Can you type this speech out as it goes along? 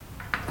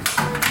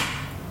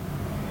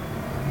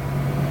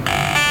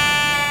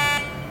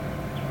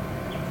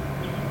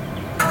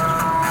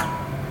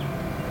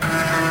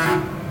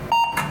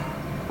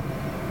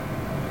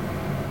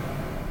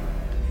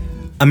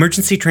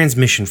Emergency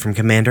transmission from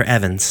Commander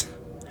Evans.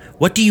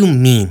 What do you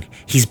mean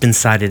he's been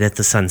sighted at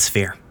the Sun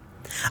Sphere?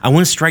 I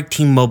want a strike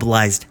team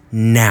mobilized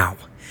now.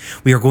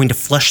 We are going to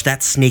flush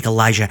that snake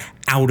Elijah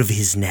out of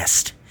his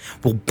nest.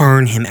 We'll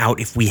burn him out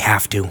if we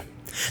have to.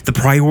 The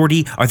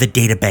priority are the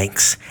data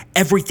banks.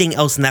 Everything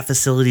else in that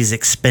facility is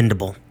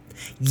expendable.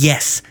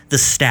 Yes, the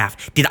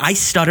staff. Did I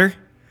stutter?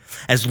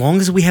 As long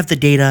as we have the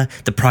data,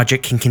 the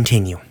project can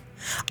continue.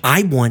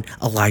 I want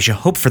Elijah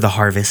Hope for the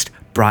Harvest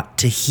brought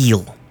to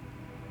heel.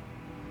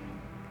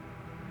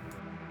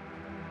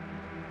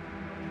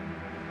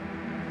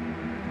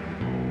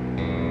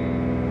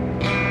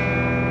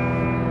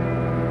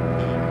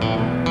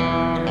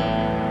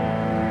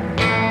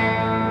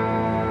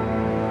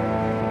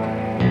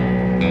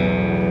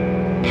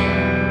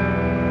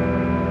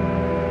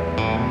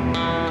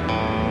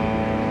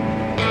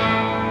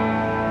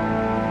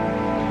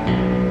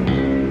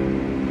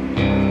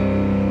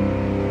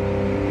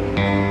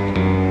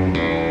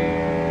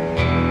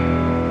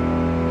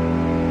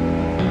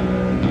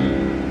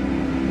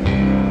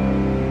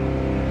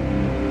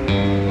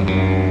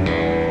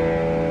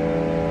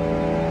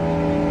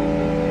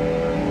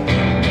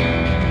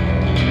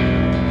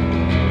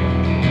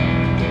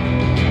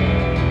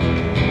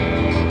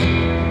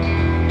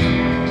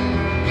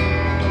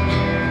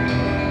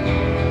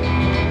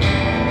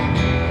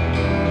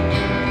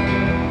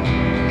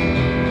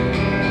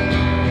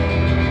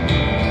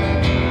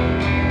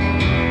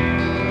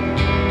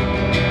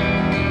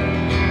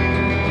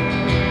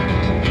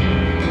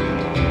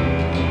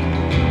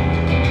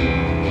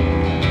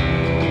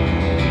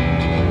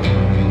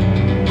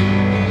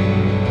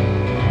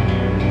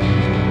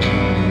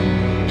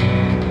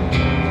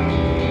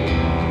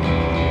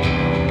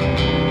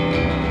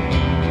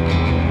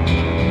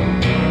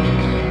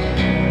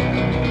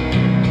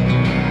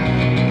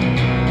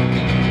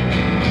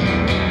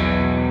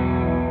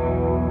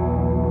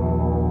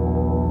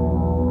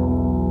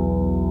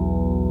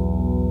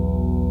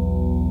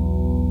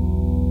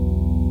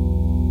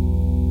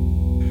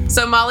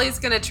 So Molly's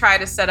going to try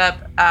to set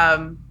up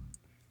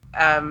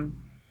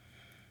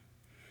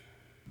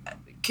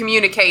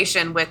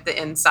communication with the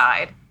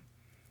inside.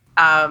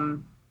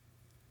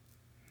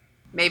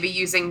 Maybe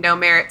using No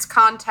Merit's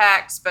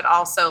contacts, but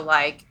also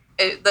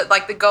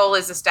the goal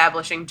is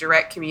establishing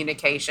direct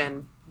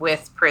communication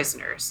with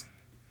prisoners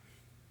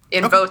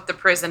in both the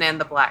prison and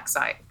the black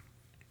site.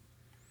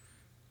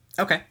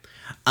 Okay.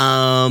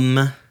 How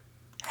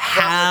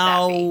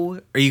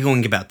are you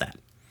going about that?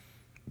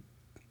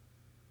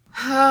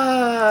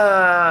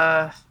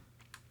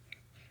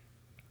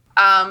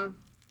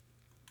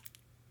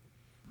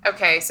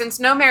 Okay, since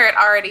No Merit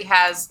already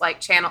has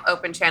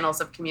open channels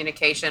of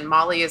communication,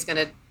 Molly is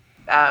going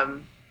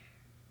to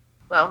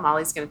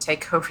Molly's going to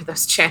take over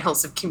those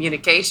channels of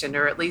communication,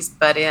 or at least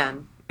butt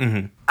in.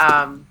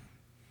 Mm-hmm.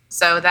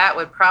 So that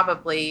would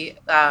probably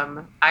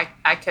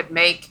I could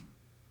make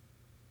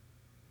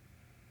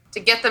to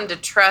get them to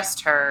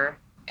trust her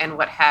and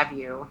what have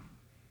you.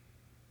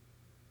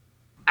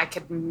 I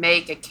could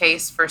make a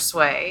case for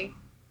sway.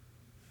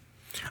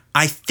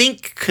 I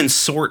think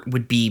consort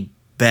would be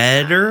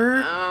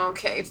better.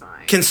 Okay,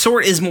 fine.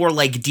 Consort is more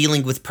like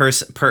dealing with a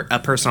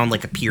person on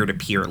like a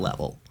peer-to-peer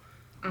level.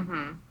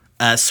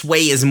 Mm-hmm.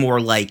 Sway is more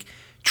like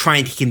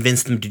trying to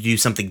convince them to do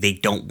something they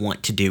don't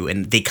want to do,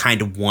 and they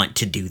kind of want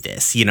to do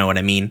this. You know what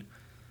I mean?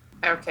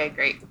 Okay,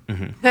 great.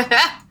 Mm-hmm.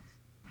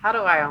 How do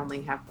I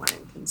only have one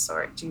in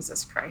consort?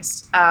 Jesus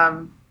Christ.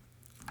 All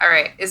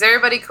right. Is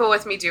everybody cool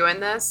with me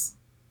doing this?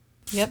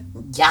 Yep.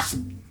 Yeah.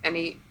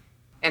 Any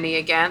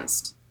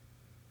against?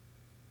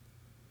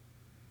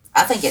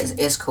 I think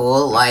it's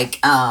cool. Like,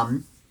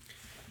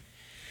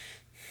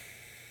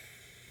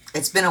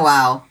 it's been a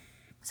while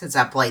since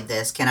I played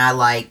this. Can I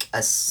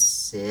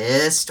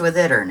assist with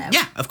it or no?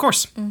 Yeah, of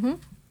course. Mm-hmm.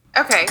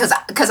 Okay.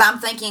 Because I'm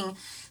thinking,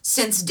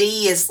 since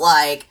D is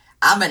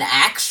I'm an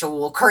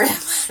actual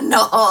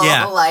criminal.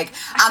 Yeah.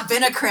 I've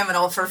been a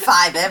criminal for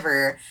 5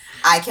 ever.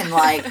 I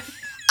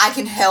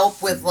can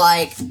help with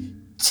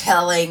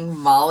telling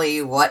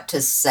Molly what to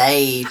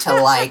say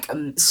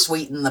to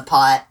sweeten the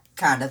pot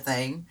kind of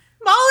thing.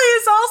 Molly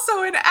is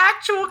also an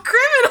actual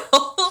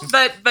criminal,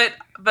 but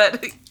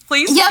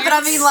please. Yeah, but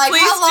I mean,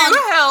 please how long? do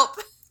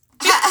help.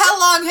 How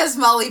long has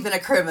Molly been a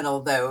criminal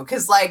though?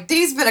 Because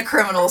Dee's been a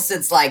criminal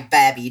since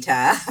Babby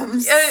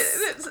times.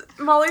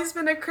 Molly's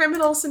been a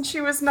criminal since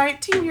she was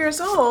 19 years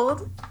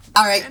old.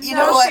 All right, And you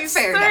know what? She's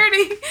Fair 30.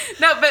 enough.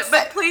 No,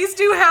 but please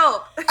do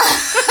help.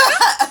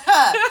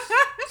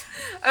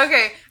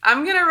 Okay,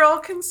 I'm gonna roll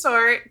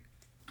consort.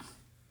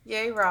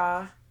 Yay,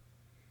 raw.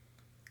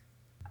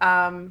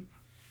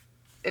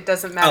 It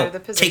doesn't matter the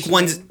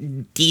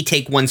position.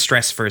 Take one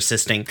stress for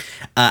assisting.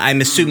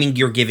 I'm assuming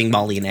you're giving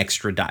Molly an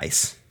extra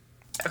dice.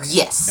 Okay.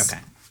 Yes.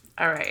 Okay.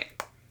 All right.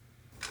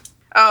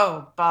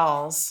 Oh,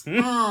 balls.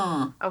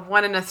 Mm. A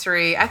 1 and a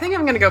 3. I think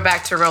I'm going to go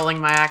back to rolling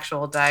my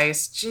actual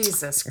dice.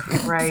 Jesus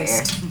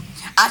Christ. Fair.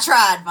 I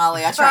tried,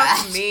 Molly. I tried.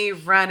 Fuck me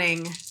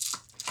running.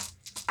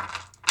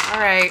 All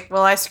right.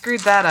 Well, I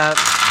screwed that up.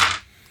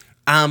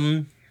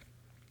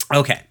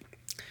 Okay.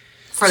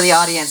 For the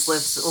audience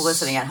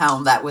listening at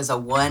home, that was a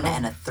 1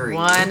 and a 3.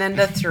 1 and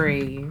a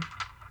 3.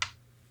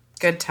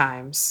 Good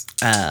times.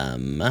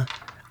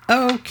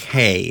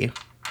 Okay.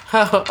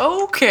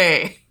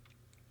 Okay.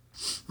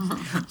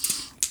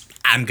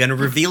 I'm gonna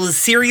reveal a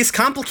serious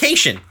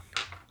complication.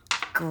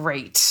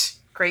 Great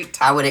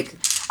time.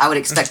 I would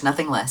expect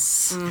nothing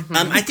less. Mm-hmm.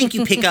 I think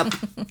you pick up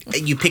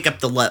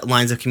the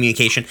lines of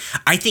communication.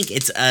 I think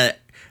it's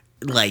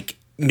like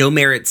No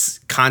Merit's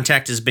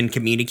contact has been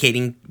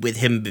communicating with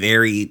him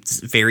very,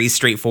 very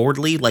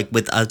straightforwardly, like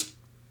with a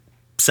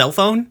cell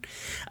phone.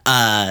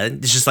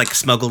 It's just like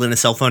smuggled in a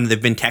cell phone and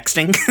they've been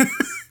texting.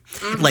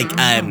 Like,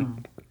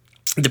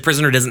 the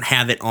prisoner doesn't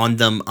have it on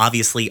them,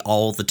 obviously,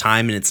 all the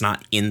time, and it's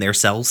not in their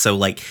cell. So,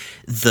 like,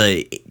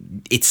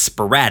 it's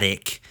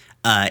sporadic,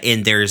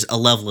 and there's a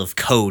level of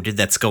code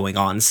that's going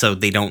on. So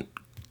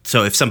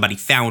so if somebody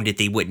found it,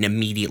 they wouldn't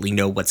immediately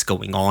know what's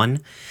going on.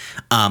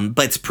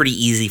 But it's pretty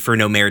easy for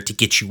No Merit to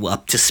get you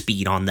up to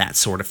speed on that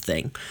sort of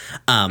thing.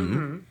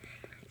 And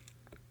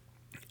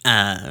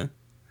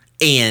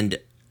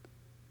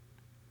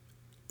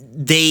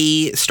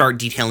they start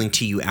detailing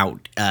to you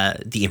out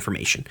the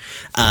information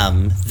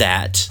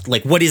that,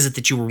 like, what is it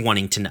that you were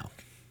wanting to know?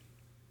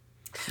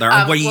 Or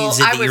what is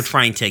it that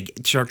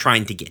you're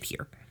trying to get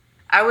here?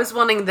 I was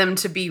wanting them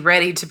to be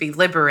ready to be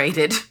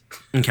liberated.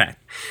 Okay.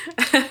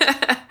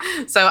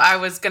 So I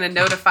was going to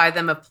notify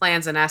them of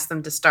plans and ask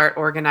them to start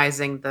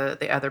organizing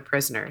the other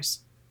prisoners.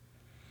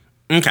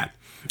 Okay.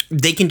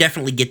 They can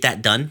definitely get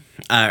that done,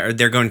 or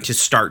they're going to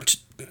start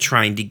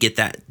trying to get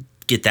that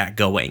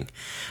going.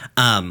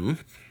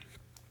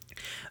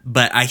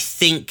 But I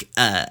think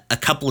a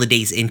couple of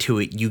days into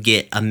it, you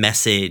get a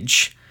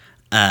message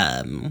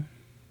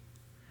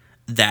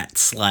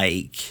that's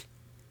like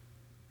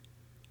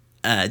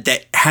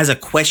that has a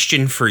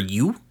question for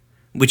you,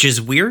 which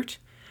is weird.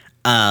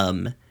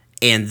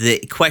 And the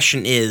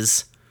question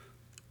is,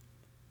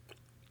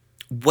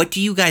 what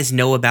do you guys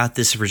know about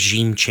this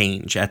regime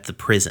change at the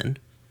prison?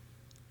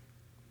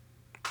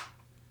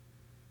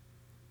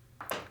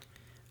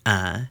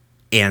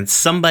 And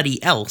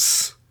somebody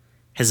else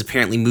has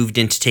apparently moved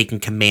into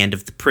taking command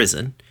of the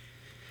prison.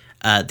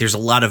 There's a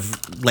lot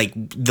of, like,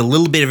 the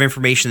little bit of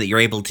information that you're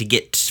able to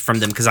get from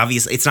them, because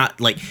obviously it's not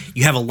like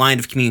you have a line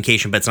of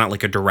communication, but it's not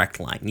like a direct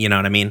line. You know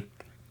what I mean?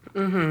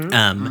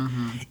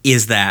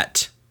 Is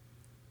that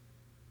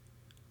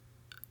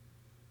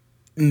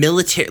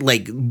military,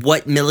 like,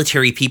 what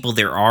military people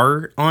there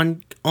are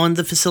on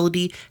the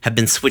facility have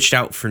been switched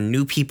out for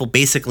new people.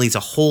 Basically, it's a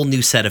whole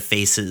new set of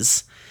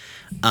faces.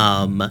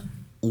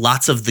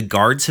 Lots of the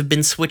guards have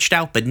been switched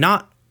out, but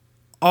not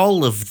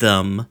all of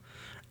them.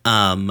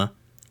 And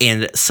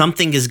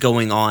something is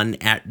going on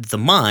at the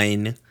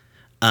mine,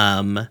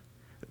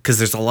 because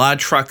there's a lot of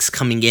trucks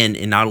coming in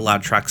and not a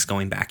lot of trucks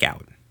going back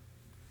out.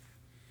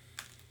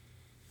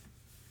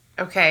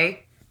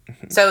 Okay.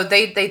 So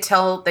they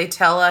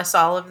tell us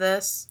all of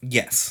this?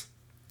 Yes.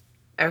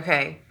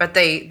 Okay. But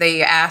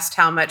they asked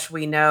how much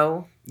we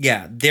know.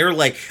 Yeah, they're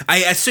like, I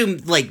assume,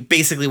 like,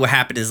 basically what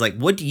happened is, like,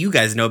 what do you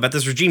guys know about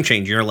this regime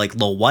change? You're like,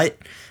 lol, what?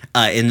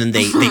 And then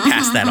they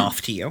pass that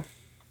off to you.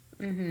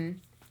 Mm-hmm.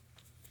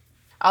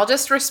 I'll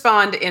just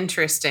respond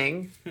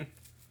interesting.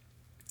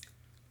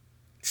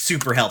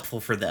 Super helpful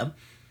for them.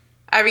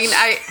 I mean,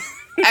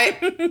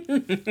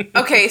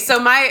 okay, so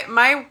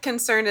my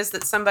concern is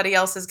that somebody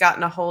else has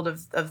gotten a hold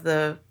of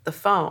the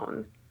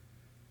phone.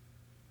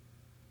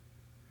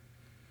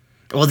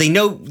 Well, they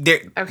know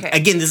they're... Okay.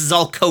 Again, this is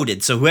all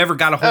coded, so whoever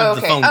got a hold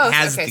of the phone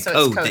has the so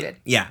code. It's coded.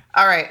 Yeah.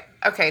 All right.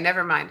 Okay,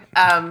 never mind.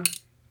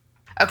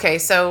 Okay,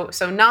 so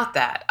not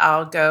that.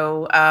 I'll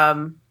go,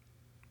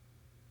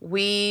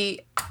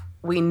 we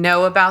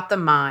know about the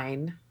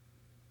mine.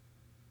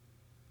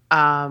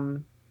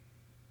 But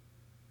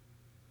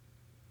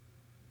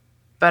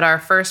our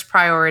first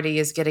priority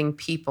is getting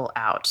people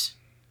out.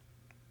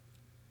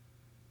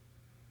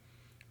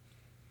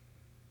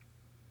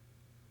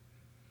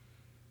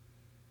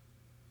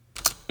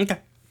 Okay.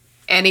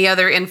 Any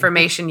other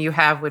information you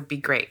have would be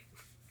great.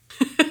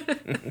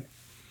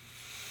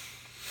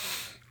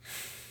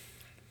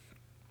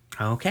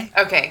 Okay.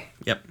 Okay.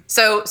 Yep.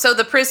 So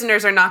the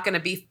prisoners are not going to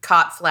be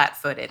caught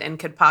flat-footed and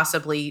could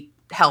possibly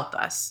help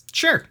us.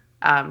 Sure.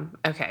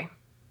 Okay.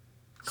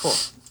 Cool.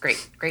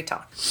 Great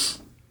talk.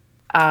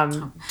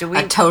 Do we?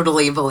 A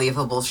totally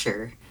believable,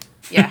 sure.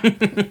 Yeah.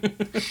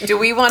 Do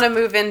we want to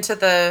move into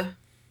the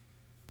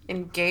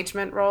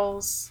engagement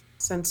roles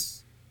since?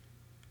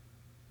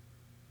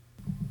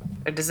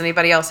 Or does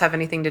anybody else have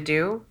anything to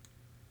do?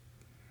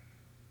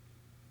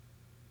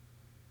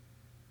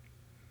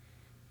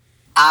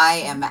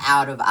 I am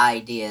out of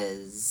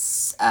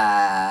ideas, but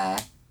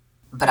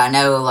I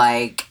know,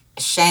 like,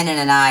 Shannon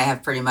and I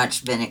have pretty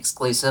much been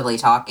exclusively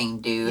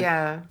talking. Do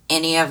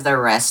any of the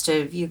rest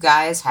of you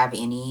guys have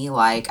any,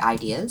 like,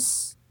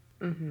 ideas?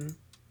 Mm-hmm.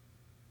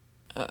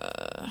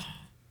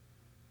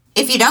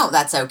 If you don't,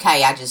 that's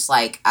okay. I just,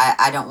 like,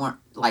 I don't want,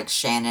 like,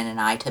 Shannon and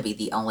I to be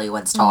the only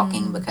ones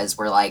talking because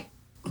we're, like,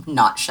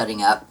 not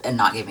shutting up and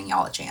not giving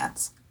y'all a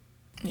chance.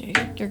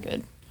 Yeah, you're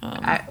good.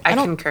 I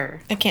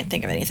concur. I can't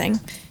think of anything.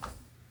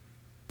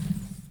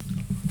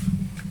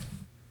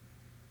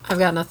 I've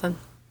got nothing.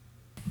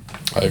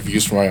 I've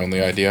used my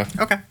only idea.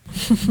 Okay.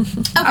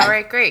 All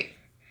right, great.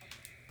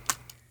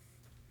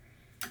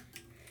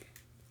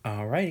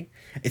 Alrighty.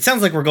 It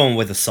sounds like we're going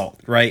with assault,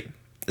 right?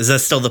 Is that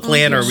still the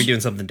plan, or are we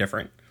doing something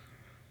different?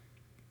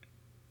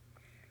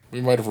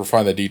 We might have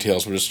refined the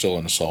details, but it's still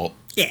an assault.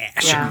 Yeah.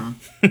 Yeah.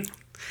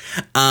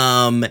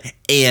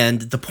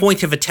 And the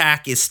point of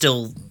attack is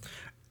still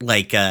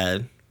like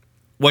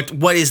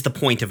what is the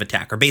point of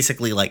attack? Or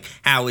basically like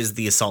how is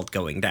the assault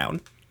going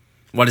down?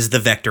 What is the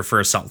vector for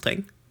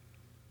assaulting?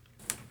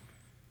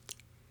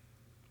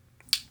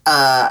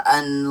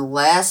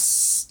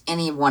 Unless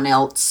anyone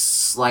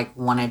else like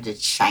wanted to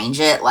change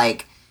it,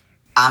 like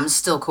I'm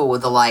still cool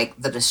with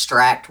the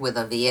distract with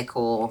a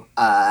vehicle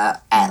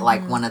at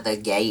like one of the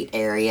gate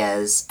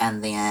areas,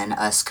 and then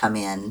us come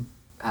in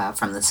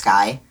from the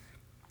sky.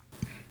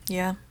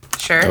 Yeah.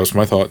 Sure. That was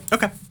my thought.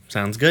 Okay.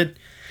 Sounds good.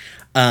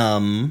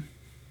 Alrighty.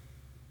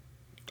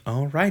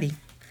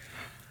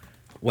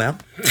 Well,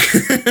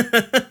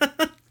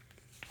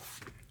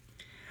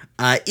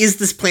 is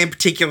this plan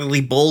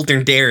particularly bold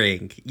or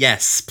daring?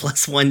 Yes,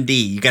 plus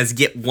 1D. You guys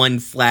get one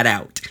flat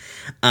out.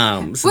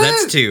 So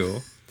that's 2.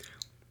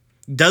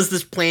 Does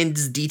this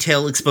plan's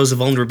detail expose a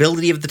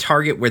vulnerability of the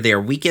target where they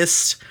are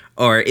weakest?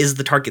 Or is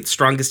the target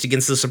strongest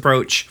against this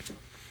approach?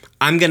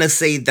 I'm going to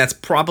say that's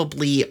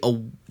probably a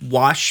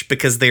wash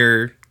because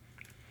they're...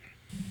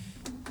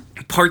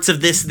 Parts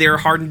of this they're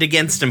hardened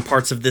against and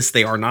parts of this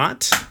they are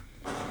not.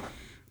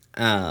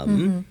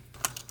 Can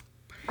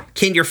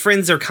your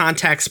friends or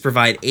contacts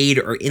provide aid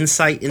or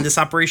insight in this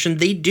operation?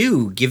 They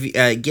do get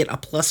a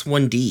plus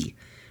 1D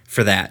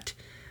for that.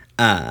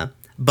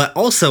 But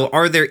also,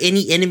 are there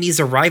any enemies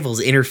or rivals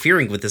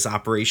interfering with this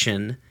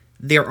operation?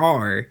 There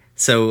are.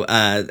 So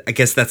I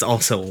guess that's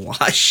also a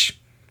wash.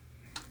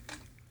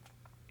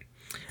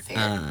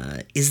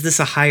 Is this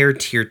a higher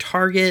tier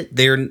target?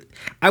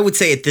 I would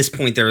say at this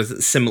point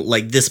there's similar,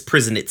 like this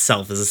prison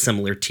itself is a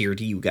similar tier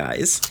to you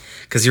guys,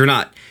 because you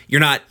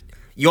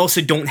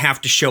also don't have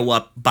to show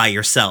up by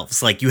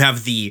yourselves. Like you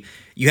have the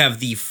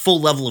full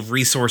level of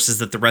resources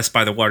that the Rest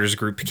by the Waters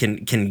group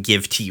can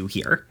give to you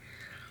here.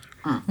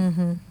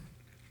 Mm-hmm.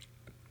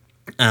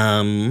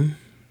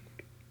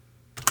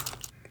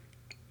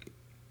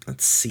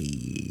 Let's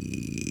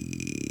see.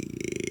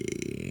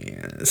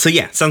 So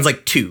yeah, sounds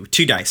like two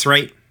dice,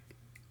 right?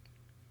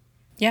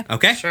 Yeah.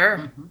 Okay.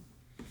 Sure.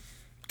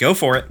 Go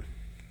for it.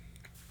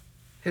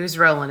 Who's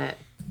rolling it?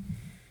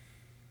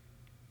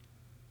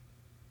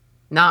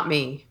 Not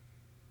me.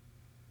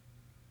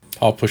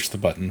 I'll push the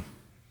button.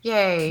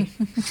 Yay.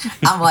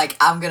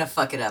 I'm gonna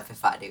fuck it up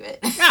if I do it.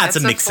 Ah, it's a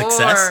That's mixed 4.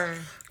 success.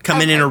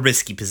 Coming in a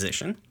risky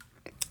position.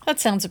 That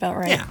sounds about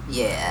right. Yeah.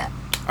 Yeah.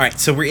 All right,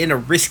 so we're in a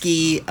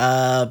risky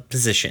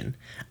position.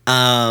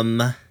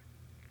 Where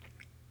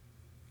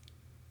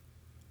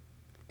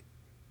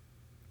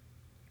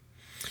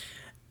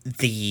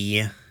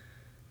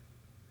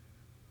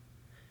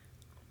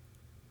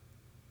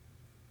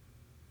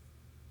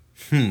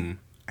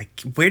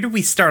do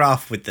we start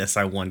off with this,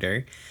 I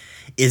wonder?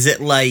 Is it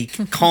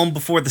like calm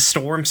before the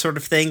storm sort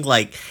of thing?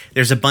 Like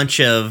there's a bunch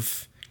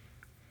of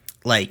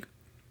like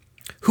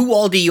who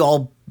all do you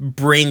all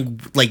bring?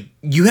 Like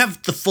you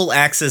have the full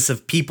access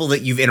of people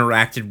that you've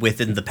interacted with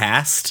in the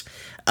past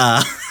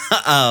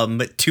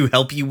to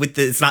help you with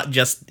this. It's not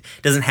just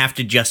doesn't have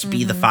to just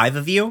be the 5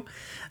 of you,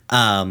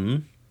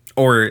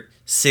 or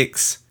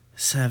 6,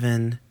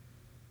 7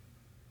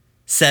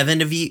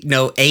 of you.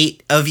 No,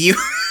 8 of you.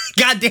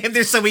 God damn,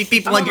 there's so many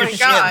people on your ship.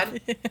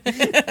 God.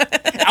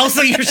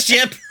 Also your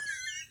ship.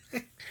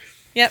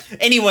 Yep.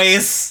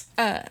 Anyways.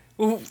 I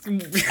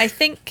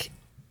think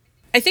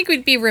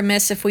we'd be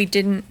remiss if we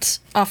didn't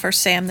offer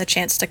Sam the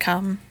chance to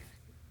come.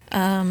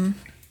 The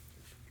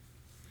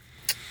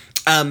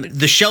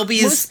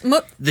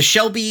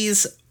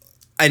Shelbys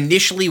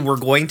initially were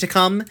going to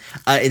come,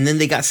 and then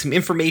they got some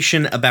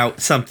information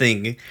about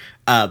something.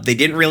 They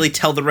didn't really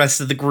tell the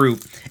rest of the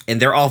group, and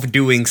they're off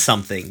doing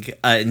something.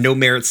 No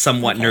Merit's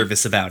somewhat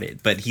nervous about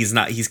it, but he's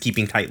not. He's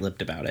keeping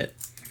tight-lipped about it.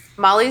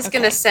 Molly's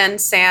going to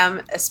send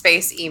Sam a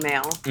space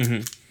email.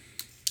 Mm-hmm.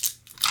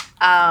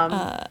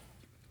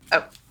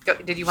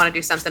 Did you want to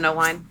do something,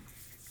 Owine?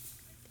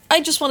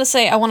 I just want to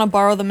say I want to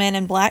borrow the Man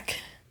in Black,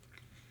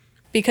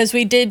 because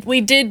we did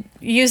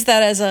use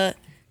that as a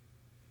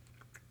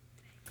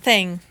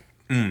thing,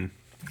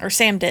 or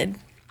Sam did.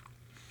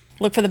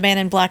 Look for the Man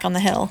in Black on the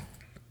hill.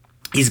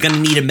 He's going to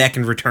need a mech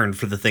in return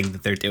for the thing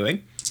that they're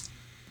doing.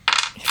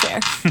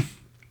 Fair.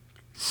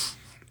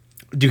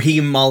 Do he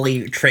and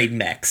Molly trade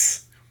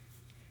mechs?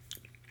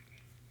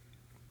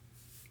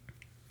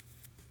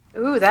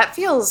 Ooh, that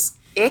feels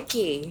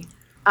icky.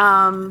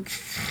 That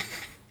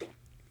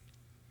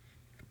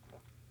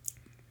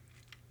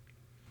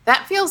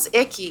feels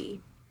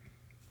icky.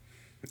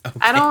 Okay.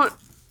 I don't,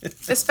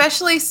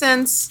 especially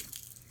since,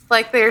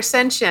 like, they're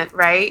sentient,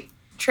 right?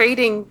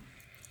 Trading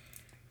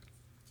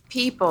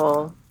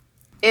people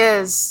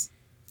is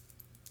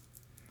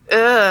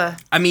Ugh.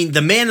 I mean,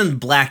 the man in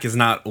black is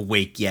not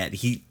awake yet.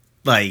 He,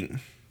 like...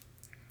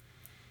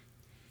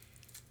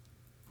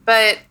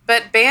 But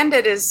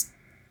Bandit is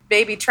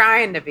maybe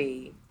trying to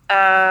be.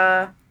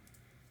 Gosh,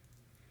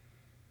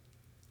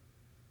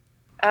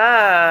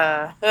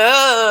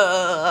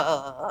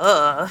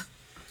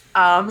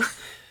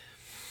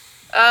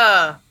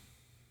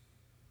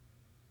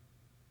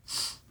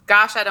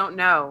 I don't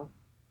know.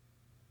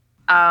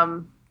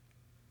 I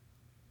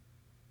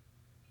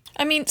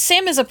mean,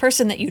 Sam is a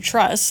person that you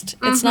trust.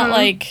 It's not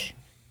like...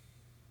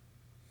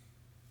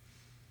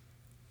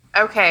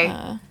 Okay.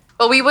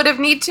 Well, we would have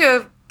need to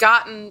have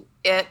gotten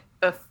it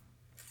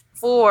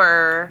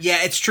before.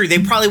 Yeah, it's true. They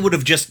probably would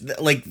have just,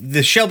 like, the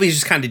Shelbys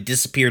just kind of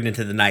disappeared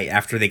into the night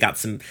after they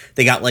got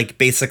like,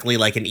 basically,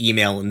 like, an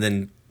email and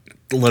then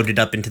loaded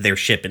up into their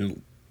ship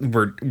and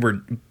were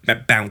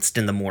bounced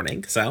in the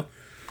morning, so.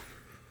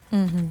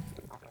 Mm-hmm.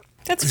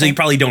 That's So you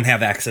probably don't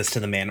have access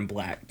to the man in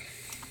black.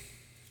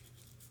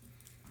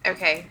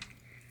 Okay.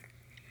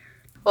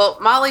 Well,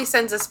 Molly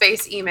sends a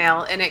space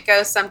email, and it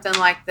goes something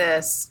like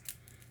this.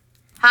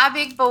 Hi,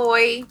 big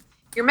boy.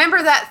 You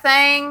remember that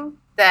thing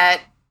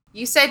that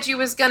you said you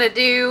was going to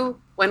do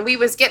when we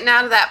was getting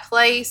out of that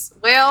place?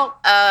 Well,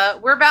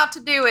 we're about to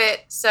do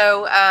it,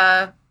 so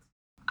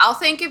I'll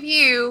think of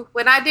you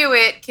when I do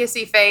it,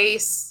 kissy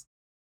face,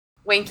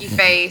 winky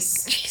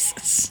face,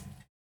 Jesus.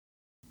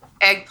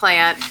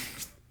 eggplant,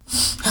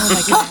 Oh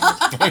my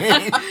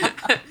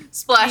god.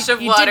 splash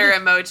of You water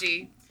didn't-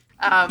 emoji.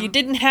 You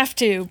didn't have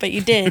to, but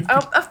you did.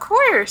 Oh, of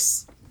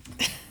course.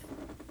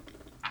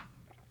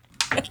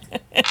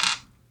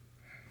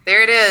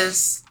 There it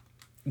is.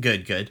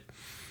 Good.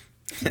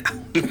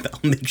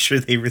 I'll make sure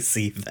they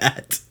receive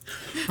that.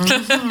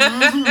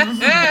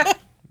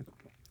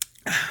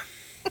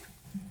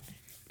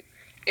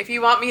 If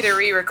you want me to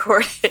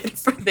re-record it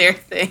for their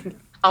thing,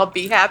 I'll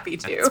be happy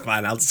to. It's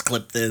fine. I'll just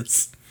clip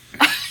this.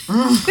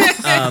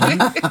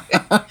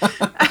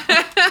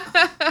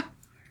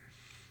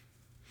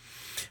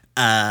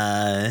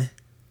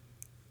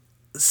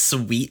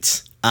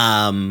 Sweet.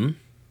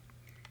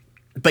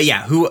 But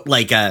yeah, who,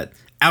 like,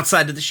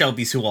 outside of the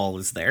Shelbys, who all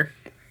is there?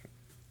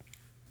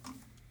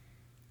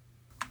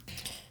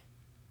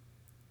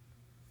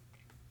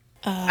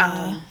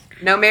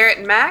 No Merit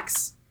and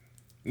Max?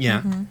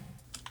 Yeah,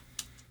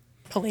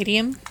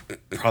 Palladium.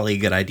 probably a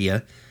good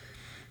idea.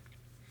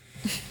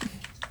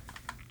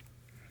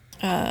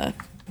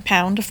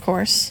 Pound, of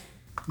course.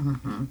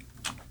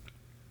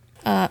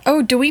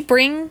 Oh, do we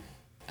bring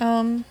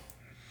the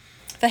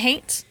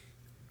Haints?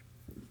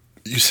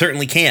 You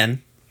certainly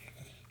can.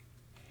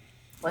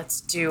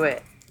 Let's do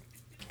it.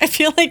 I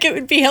feel like it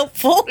would be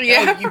helpful.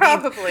 Yeah, you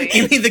probably.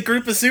 You mean the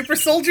group of super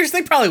soldiers?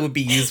 They probably would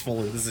be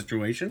useful in the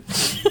situation.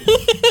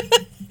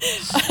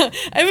 I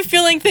have a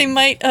feeling they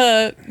might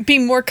be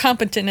more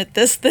competent at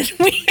this than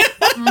we are.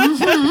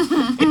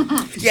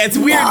 Yeah, it's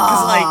weird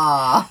because,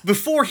 like,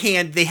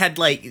 beforehand, they had,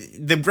 like,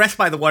 the Rest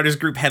by the Waters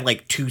group had,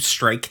 like, 2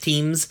 strike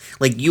teams.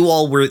 Like, you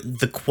all were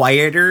the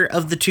quieter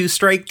of the 2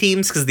 strike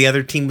teams because the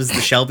other team was the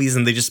Shelbys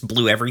and they just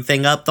blew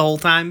everything up the whole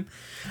time.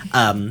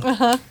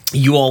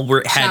 You all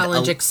had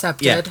Challenge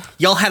accepted. Yeah,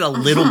 y'all had a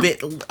little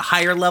bit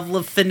higher level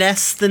of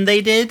finesse than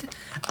they did.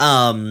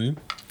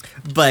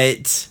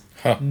 But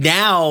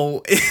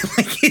now,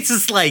 like, it's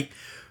just like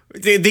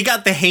they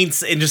got the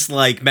Haints and just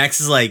like Max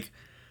is like,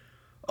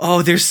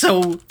 oh, they're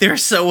so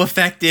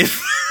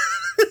effective.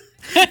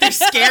 They're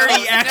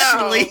scary,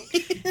 actually.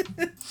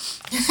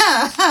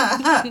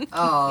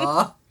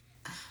 Oh.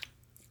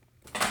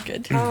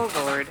 Good. Oh,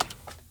 Lord.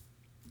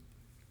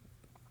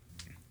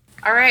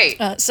 All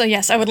right. So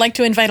yes, I would like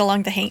to invite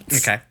along the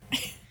Haints. Okay.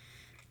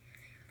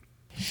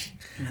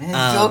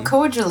 You're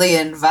cordially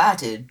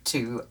invited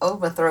to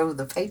overthrow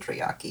the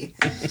patriarchy.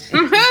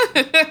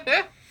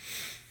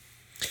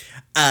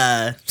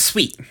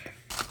 Sweet.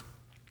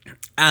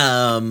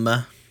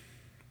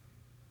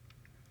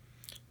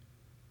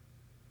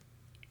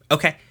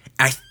 Okay.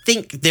 I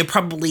think they're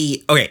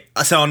probably okay.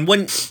 So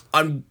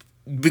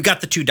we got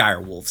the 2 dire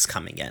wolves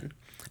coming in,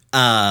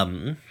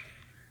 and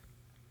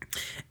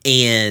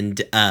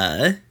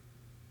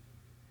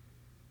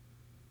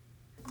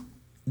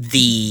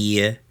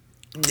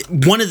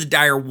one of the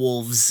dire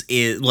wolves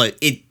is like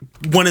it.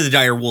 One of the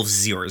dire wolves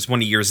is yours.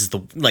 One of yours is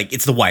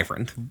it's the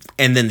wyvern,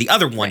 and then the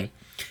other one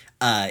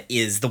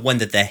is the one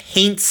that the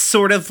Haints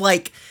sort of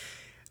like.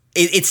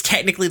 It's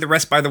technically the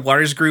Rest by the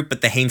Waters group, but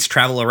the Haints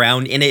travel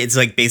around in it. It's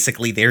like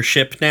basically their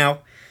ship now.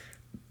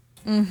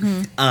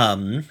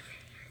 Because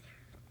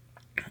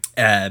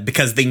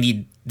they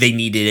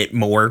needed it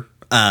more.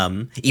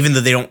 Even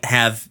though they don't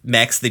have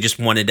mechs, they just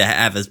wanted to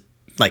have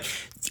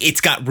it's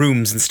got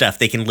rooms and stuff.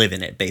 They can live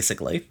in it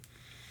basically.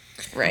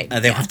 Right. They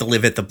don't have to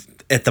live at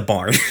the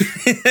barn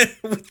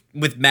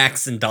with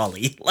Max and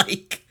Dolly.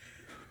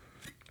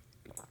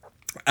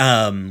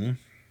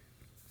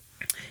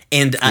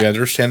 And We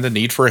understand the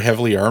need for a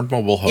heavily armed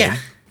mobile home. Yeah.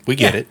 We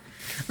get Yeah. it.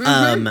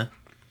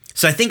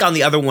 So I think on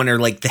the other one are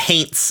like the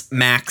Haints,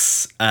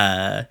 Max,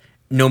 No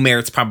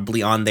Merit's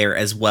probably on there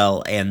as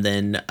well, and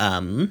then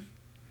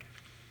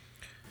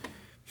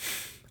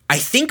I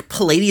think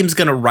Palladium's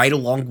gonna ride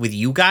along with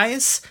you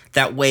guys.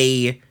 That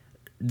way,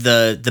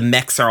 the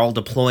mechs are all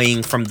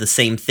deploying from the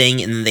same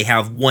thing, and then they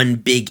have one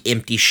big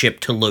empty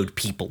ship to load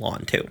people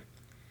onto.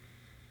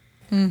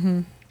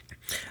 Mm-hmm.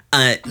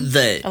 I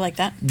like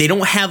that. They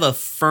don't have a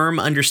firm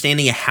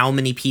understanding of how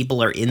many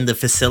people are in the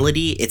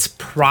facility. It's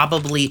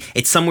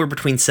somewhere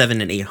between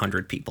 700 and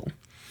 800 people.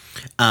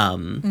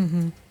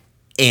 And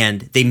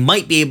they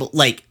might be able,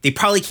 they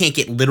probably can't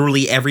get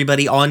literally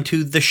everybody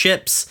onto the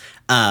ships,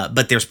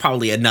 but there's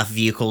probably enough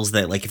vehicles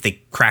that, if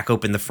they crack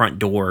open the front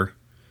door,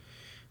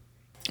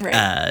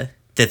 Right.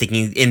 that they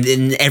can,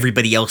 and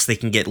everybody else they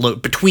can get,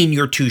 between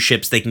your two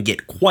ships, they can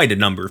get quite a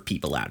number of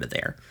people out of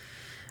there.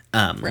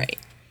 Right.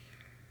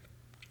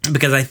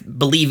 Because I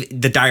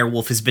believe the dire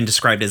wolf has been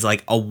described as a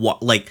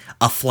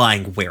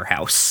flying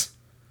warehouse.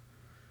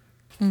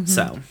 Mm-hmm.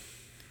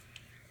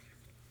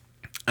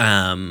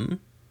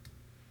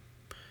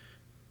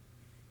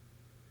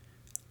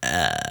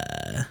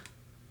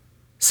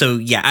 So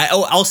yeah.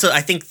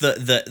 I think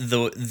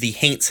the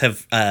Haints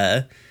have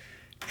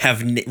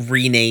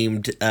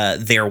renamed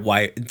their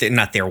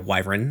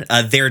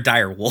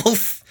dire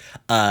wolf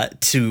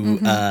to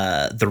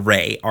the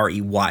Ray,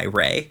 R-E-Y,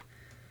 Ray.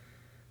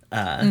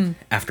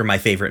 After my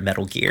favorite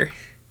Metal Gear.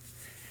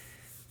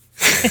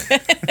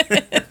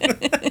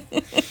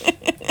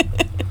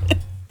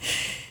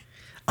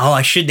 Oh,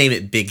 I should name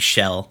it Big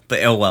Shell,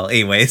 but oh well,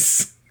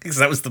 anyways, because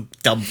that was the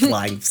dumb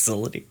flying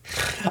facility.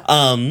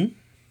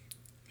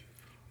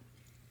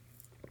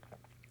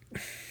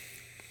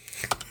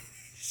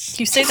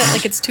 You say that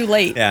like it's too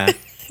late. Yeah.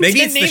 Maybe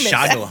it's the name it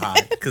that.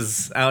 Shagohod,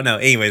 because I don't know.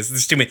 Anyways,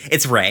 there's too many.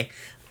 It's Ray.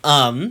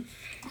 Because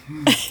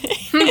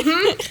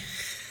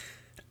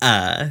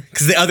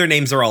the other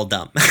names are all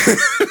dumb.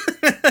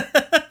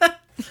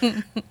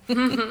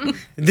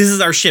 This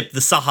is our ship,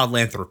 the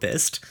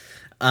Sahelanthropist.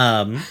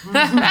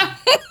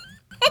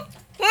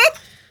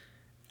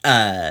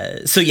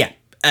 So yeah,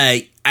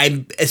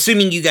 I'm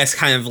assuming you guys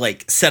kind of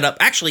set up.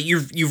 Actually,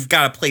 you've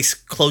got a place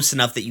close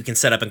enough that you can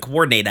set up and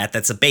coordinate at.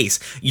 That's a base.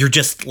 You're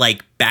just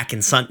back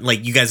in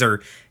you guys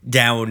are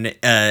down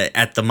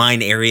at the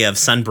mine area of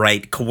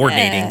Sunbright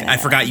coordinating. I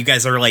forgot you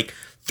guys are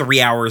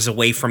 3 hours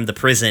away from the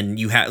prison.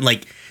 You have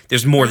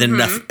there's more than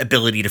enough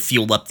ability to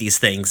fuel up these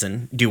things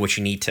and do what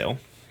you need to.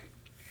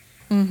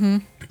 Mm-hmm.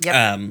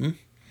 Yep.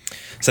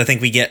 So I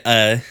think we get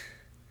a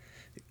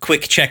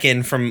quick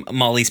check-in from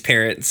Molly's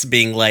parents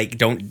being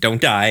don't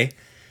die.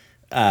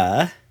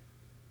 And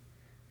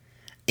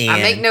I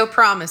make no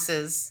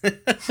promises,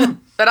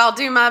 but I'll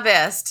do my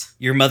best.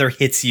 Your mother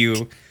hits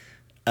you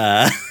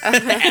at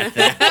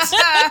that.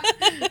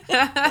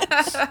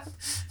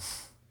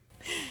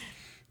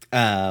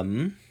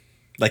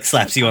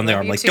 Slaps you on the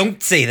arm,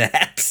 don't say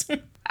that.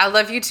 I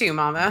love you too,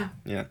 Mama.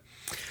 Yeah.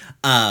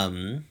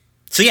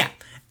 So yeah,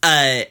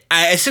 I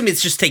assume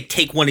it's just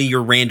take one of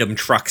your random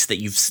trucks that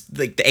you've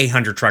the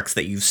 800 trucks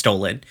that you've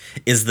stolen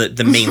is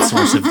the main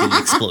source of the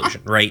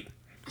explosion, right?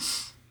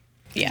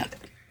 Yeah.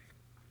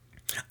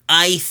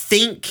 I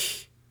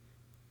think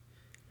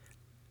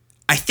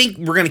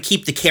we're gonna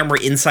keep the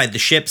camera inside the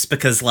ships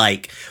because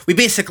we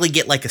basically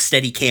get a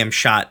steady cam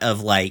shot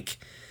of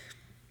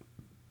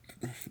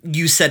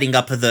you setting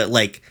up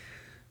the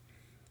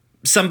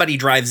somebody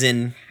drives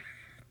in.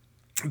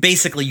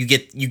 Basically, you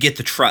get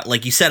the truck,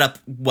 you set up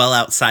well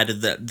outside of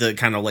the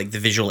kind of the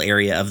visual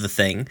area of the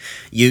thing.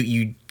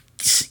 You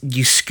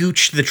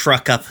scooch the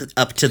truck up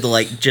to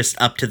the just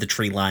up to the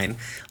tree line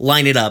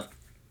it up,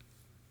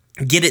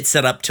 get it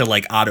set up to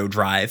auto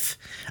drive,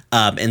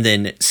 and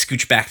then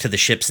scooch back to the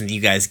ships, and you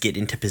guys get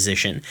into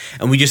position.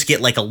 And we just get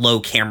a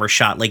low camera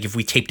shot, if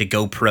we taped a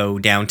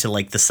GoPro down to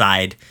the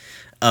side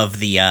of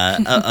the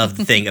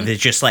thing of it,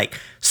 just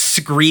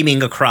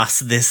screaming across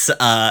this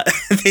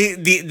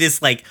this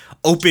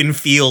open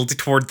field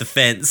toward the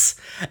fence,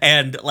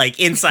 and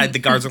inside the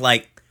guards are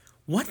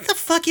what the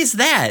fuck is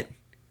that?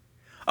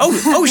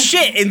 Oh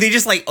shit, and they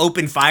just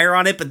open fire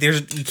on it, but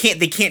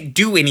they can't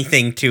do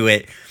anything to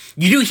it.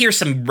 You do hear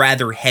some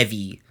rather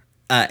heavy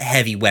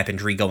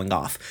weaponry going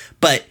off,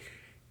 but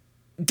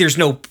there's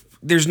no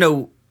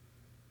one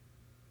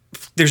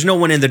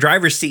in the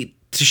driver's seat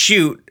to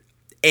shoot,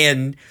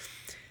 and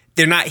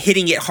they're not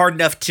hitting it hard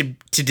enough to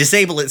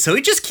disable it, so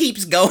it just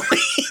keeps going.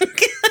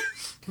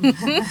 And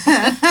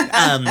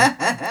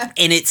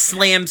it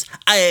slams.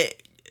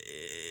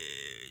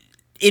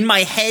 In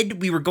my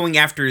head, we were going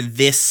after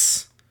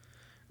this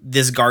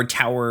guard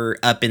tower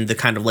up in the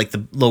kind of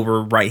the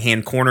lower right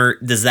hand corner.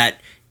 Does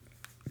that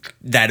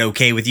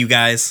okay with you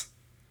guys?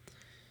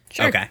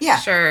 Sure. Okay. Yeah.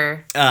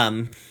 Sure.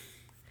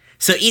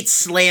 So it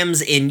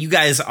slams, and you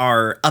guys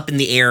are up in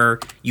the air.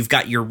 You've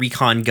got your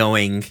recon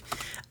going,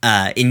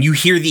 and you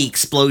hear the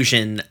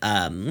explosion,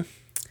 and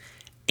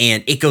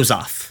it goes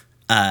off.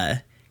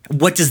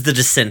 What does the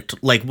descent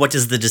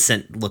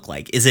look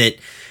like? Is it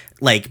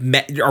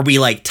are we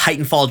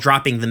Titanfall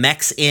dropping the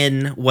mechs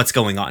in? What's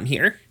going on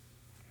here?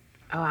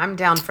 Oh, I'm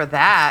down for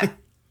that.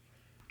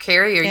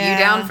 Carrie, are Yeah. you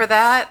down for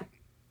that?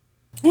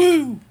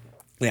 Woo!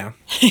 Yeah.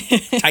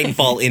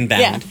 Titanfall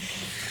inbound.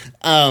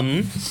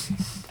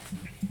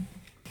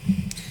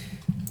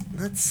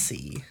 let's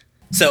see.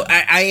 So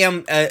I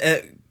am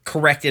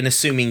correct in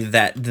assuming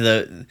that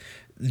the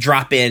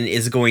drop-in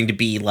is going to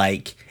be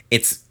like,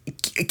 it's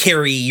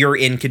Carrie, you're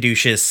in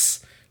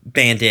Caduceus,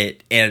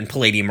 Bandit, and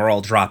Palladium are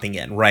all dropping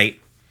in, right?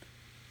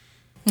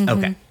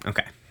 Okay.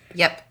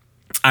 Yep.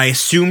 I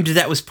assumed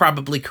that was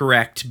probably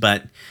correct,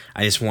 but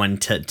I just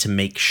wanted to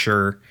make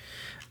sure.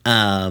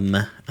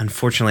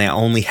 Unfortunately, I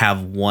only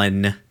have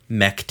one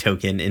mech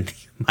token in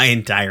my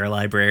entire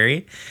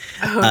library.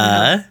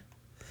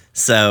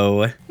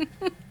 So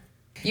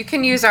You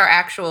can use our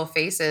actual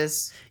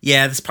faces.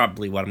 yeah, that's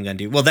probably what I'm gonna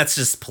do. Well, that's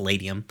just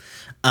Palladium.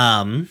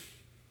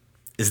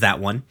 Is that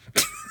one?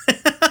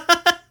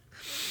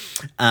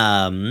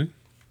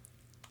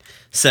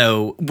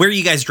 So where are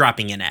you guys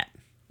dropping in at?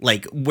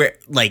 Like, where,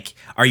 like,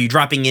 are you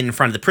dropping in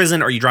front of the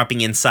prison? Are you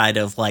dropping inside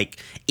of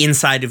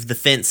the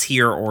fence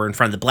here, or in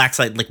front of the black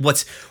side? Like,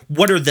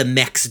 what are the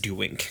mechs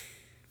doing?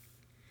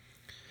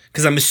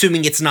 Because I'm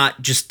assuming it's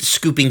not just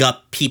scooping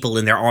up people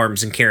in their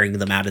arms and carrying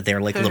them out of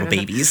there like little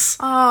babies.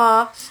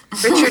 Aw.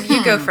 Richard,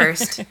 you go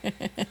first.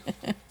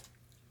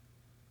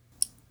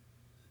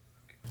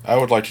 I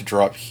would like to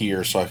drop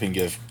here so I can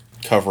give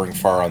covering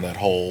fire on that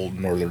whole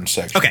northern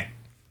section. Okay,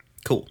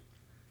 cool.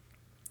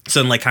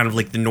 So in kind of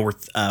the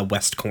north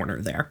west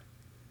corner there.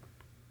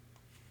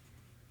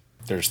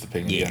 There's the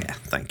ping Yeah, again.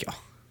 thank you.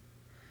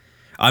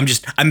 I'm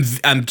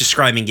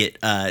describing it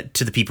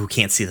to the people who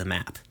can't see the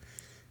map.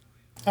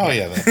 Oh,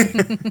 yeah.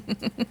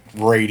 That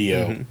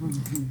radio.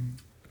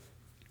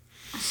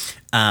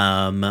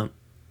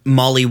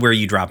 Molly, where are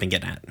you dropping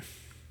it at?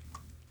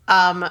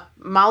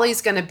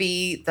 Molly's going to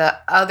be the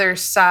other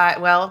side.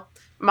 Well,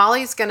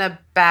 Molly's going to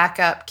back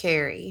up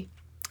Carrie.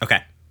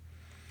 Okay.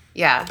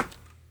 Yeah.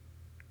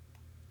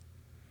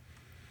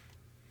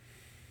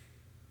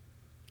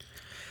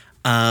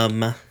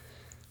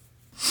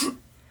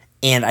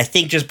 And I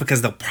think just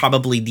because they'll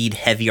probably need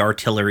heavy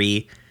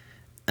artillery,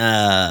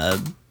 or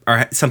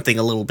something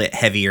a little bit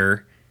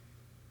heavier.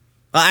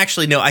 Well,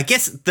 actually, no. I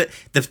guess the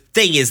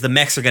thing is the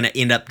mechs are going to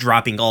end up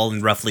dropping all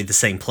in roughly the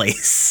same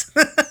place.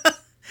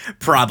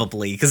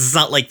 Probably, because it's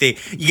not like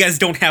you guys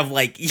don't have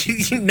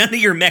none of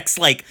your mechs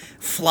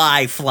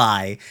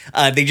fly.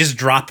 They just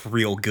drop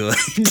real good.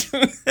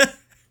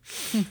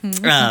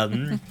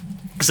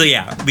 So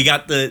yeah, we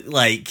got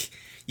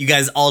you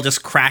guys all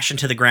just crash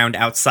into the ground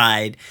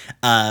outside.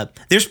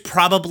 There's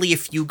probably a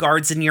few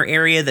guards in your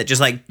area that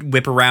just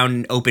whip around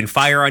and open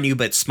fire on you,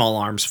 but small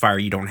arms fire,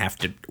 you don't have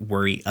to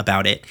worry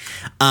about it.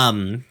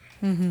 The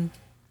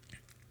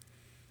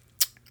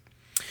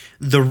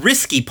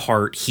risky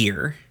part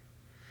here,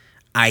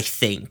 I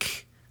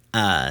think,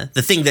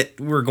 the thing that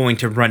we're going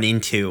to run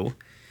into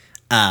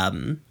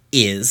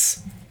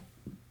is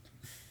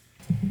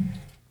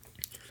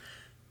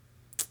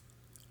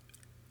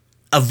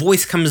a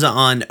voice comes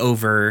on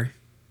over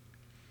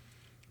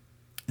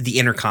the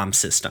intercom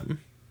system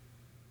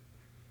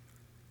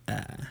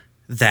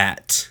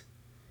that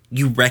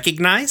you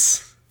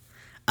recognize,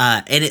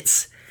 and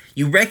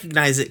you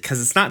recognize it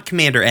because it's not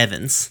Commander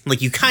Evans.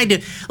 You kind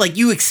of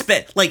you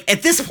expect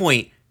at this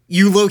point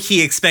you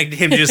low-key expected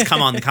him to just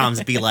come on the comms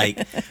and be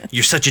like,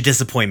 "You're such a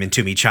disappointment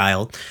to me,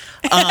 child."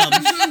 But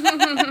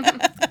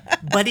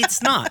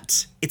it's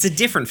not. It's a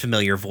different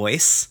familiar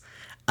voice.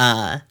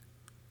 And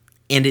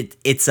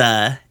it's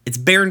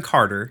Baron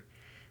Carter.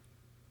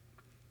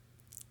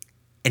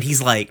 And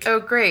he's like, Oh,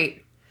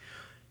 great.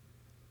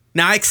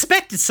 now I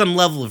expected some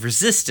level of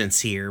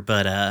resistance here,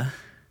 but I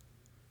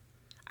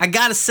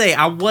gotta say,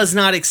 I was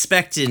not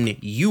expecting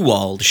you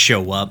all to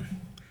show up.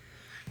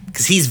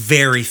 Because he's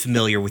very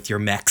familiar with your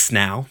mechs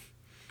now.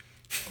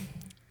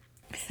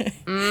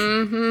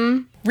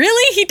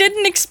 Really? He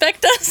didn't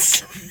expect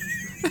us?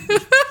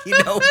 He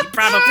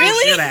probably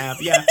should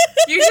have, yeah.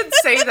 You should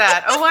say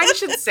that. Owen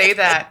should say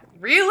that.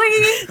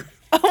 Really?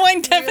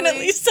 Owen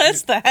definitely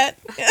says that.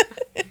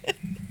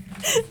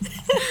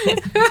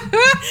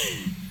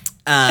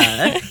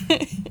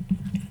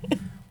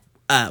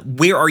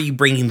 Where are you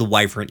bringing the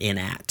wyvern in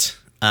at,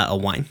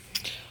 Owen?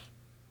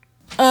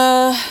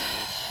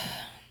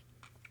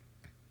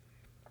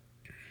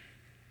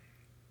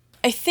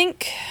 I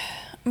think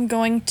I'm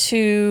going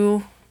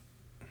to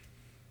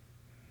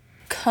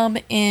come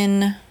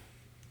in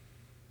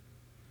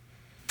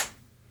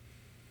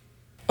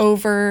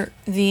over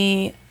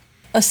the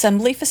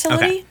assembly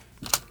facility.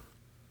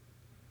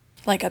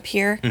 Okay. Up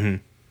here.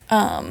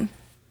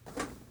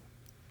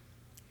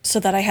 So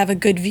that I have a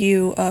good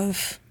view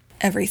of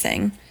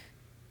everything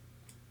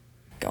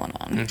going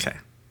on. Okay.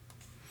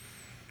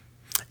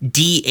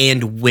 Dee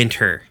and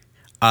Winter,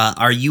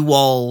 are you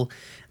all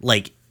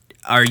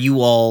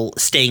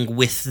staying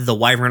with the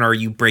wyvern, or are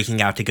you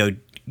breaking out to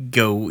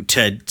go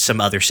to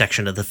some other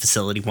section of the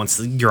facility once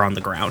you're on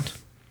the ground?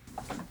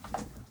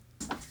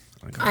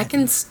 I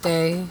can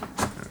stay.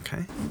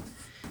 Okay.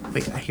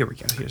 Wait, here we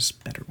go. Here's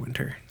Better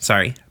Winter.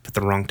 Sorry, put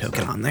the wrong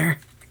token on there.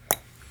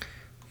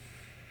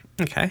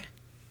 Okay.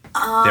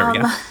 There we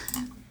go.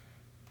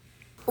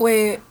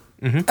 Wait.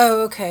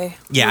 Oh, okay.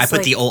 Yeah, I It's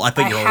put your old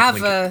have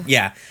Winter. a-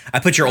 Yeah, I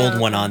put your old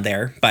one on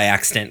there by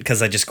accident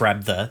because I just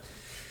grabbed the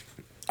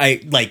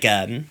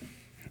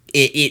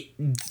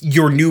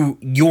your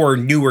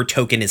newer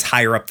token is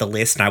higher up the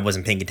list, and I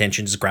wasn't paying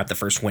attention. Just grab the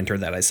first winter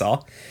that I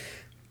saw.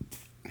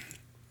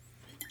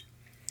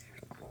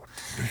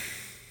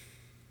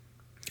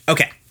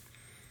 Okay.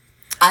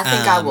 I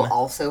think I will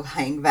also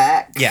hang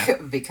back.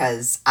 Yeah.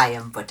 Because I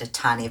am but a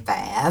tiny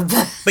bab.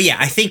 But yeah,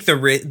 I think the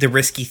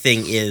risky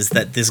thing is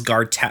that this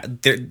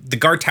the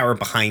guard tower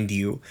behind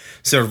you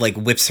sort of like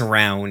whips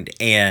around,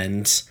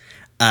 and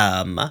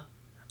an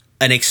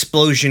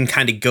explosion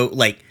kind of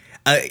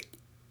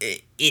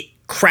it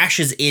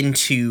crashes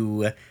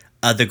into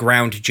the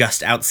ground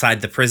just outside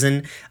the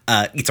prison.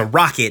 It's a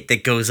rocket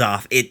that goes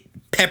off. It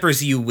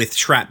peppers you with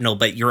shrapnel,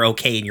 but you're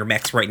okay in your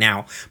mechs right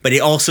now. But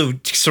it also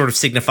sort of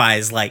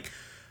signifies like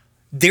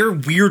they're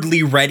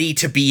weirdly ready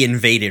to be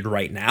invaded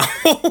right now.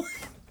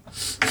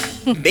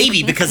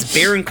 Maybe because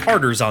Baron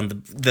Carter's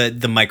on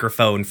the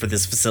microphone for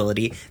this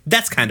facility.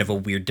 That's kind of a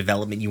weird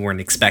development you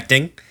weren't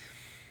expecting.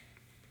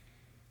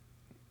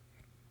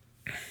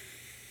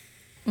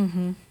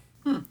 Mm-hmm.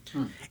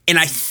 And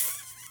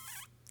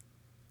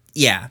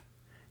yeah,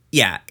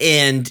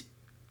 and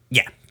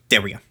yeah,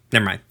 there we go.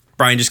 Never mind.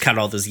 Brian just cut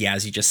all those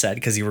yeahs you just said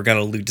because you were going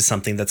to allude to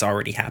something that's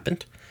already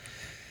happened.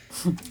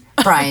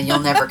 Brian, you'll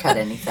never cut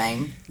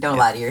anything. Don't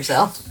lie to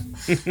yourself.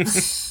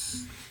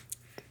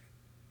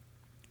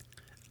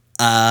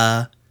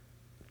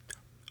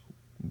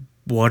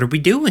 What are we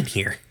doing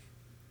here?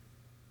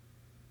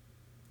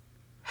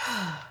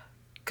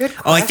 Good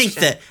question. Oh,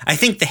 I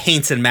think the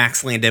Haints and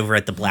Max land over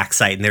at the black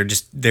site, and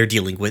they're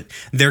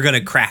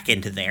gonna crack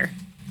into there.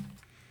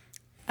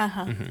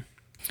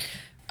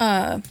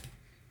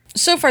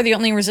 So far, the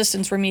only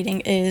resistance we're meeting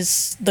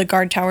is the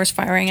guard towers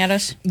firing at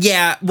us.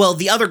 Yeah, well,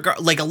 the other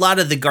a lot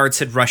of the guards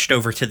had rushed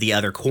over to the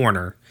other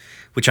corner,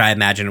 which I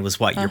imagine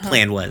was what your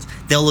plan was.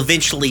 They'll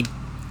eventually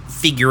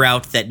figure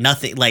out that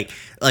nothing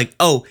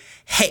oh,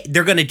 hey,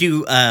 they're gonna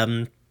do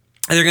a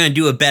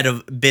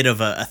bit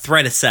of a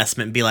threat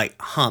assessment and be like,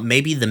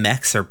 maybe the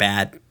mechs are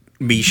bad.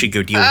 We should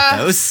go deal with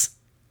those.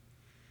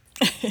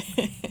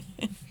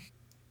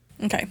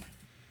 Okay.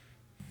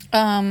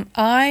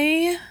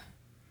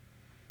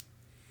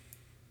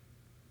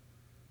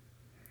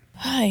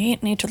 I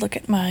need to look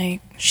at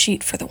my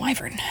sheet for the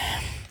Wyvern.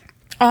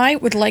 I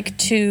would like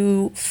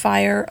to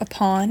fire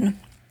upon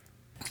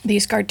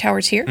these guard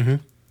towers here. Mm-hmm.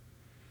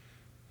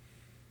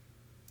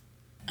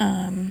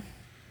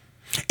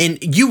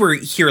 And you were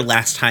here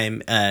last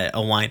time,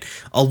 Owine.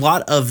 A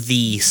lot of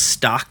the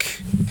stock,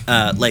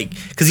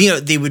 because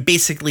they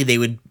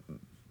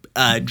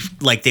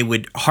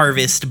would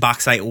harvest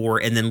bauxite ore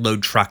and then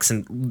load trucks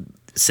and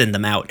send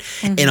them out.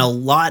 Mm-hmm. And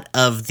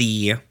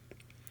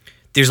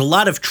there's a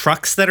lot of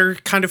trucks that are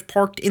kind of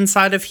parked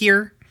inside of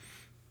here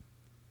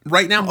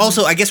right now. Mm-hmm.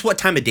 Also, I guess what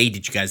time of day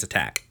did you guys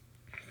attack?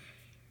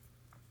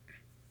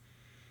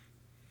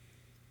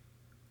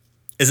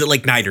 Is it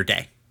like night or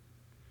day?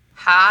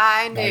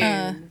 High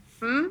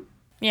noon.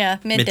 Yeah,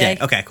 midday.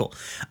 Okay, cool.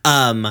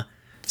 So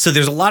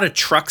there's a lot of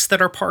trucks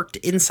that are parked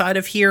inside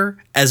of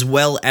here, as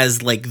well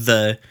as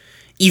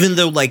even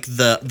though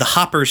the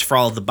hoppers for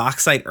all of the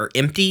bauxite are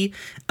empty,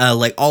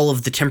 all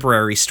of the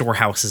temporary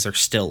storehouses are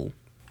still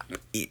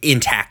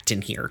intact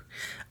in here.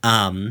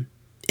 And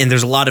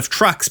there's a lot of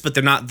trucks, but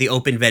they're not the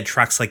open bed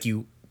trucks like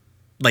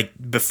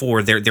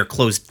before. They're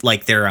closed,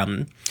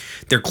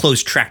 they're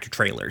closed tractor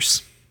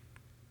trailers.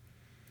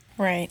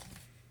 Right.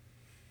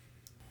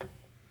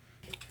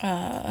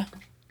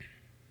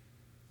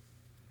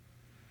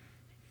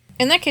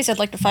 In that case, I'd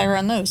like to fire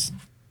on those.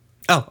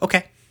 Oh,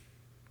 okay.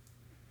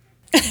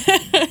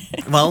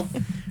 Well,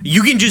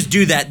 you can just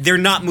do that. They're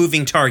not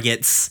moving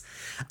targets.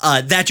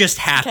 That just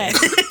happened.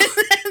 Okay.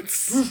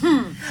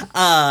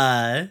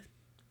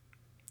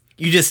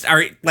 You just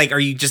are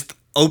you just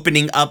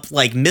opening up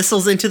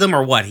missiles into them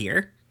or what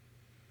here?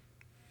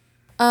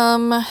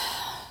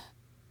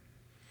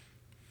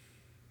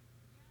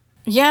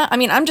 Yeah, I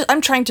mean,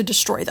 I'm trying to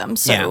destroy them.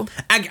 So yeah.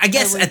 I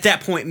guess at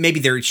that point maybe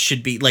there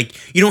should be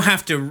you don't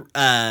have to.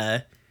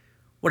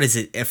 What is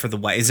it for the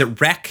white? Is it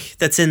wreck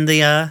that's in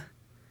the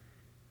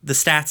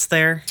stats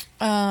there?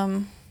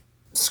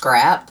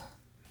 Scrap.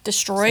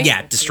 Destroy.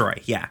 Yeah, destroy.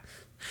 Yeah,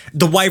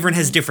 the Wyvern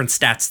has different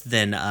stats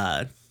than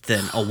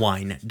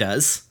Owine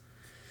does.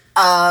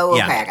 Oh, okay,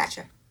 yeah. I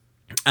gotcha.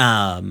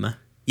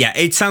 Yeah,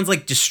 it sounds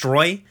like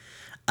destroy.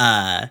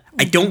 I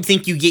don't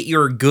think you get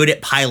your good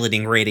at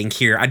piloting rating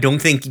here. I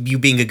don't think you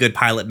being a good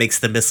pilot makes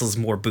the missiles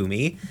more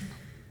boomy.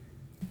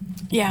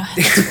 Yeah.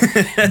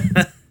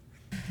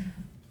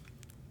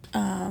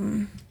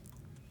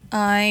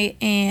 I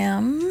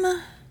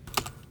am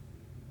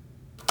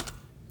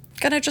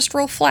gonna just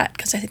roll flat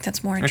because I think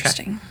that's more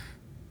interesting.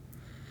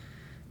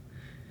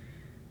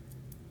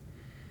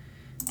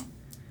 Okay.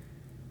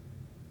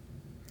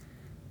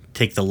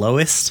 Take the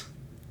lowest.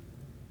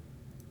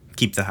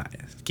 Keep the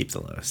highest. Keep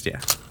the lowest, yeah.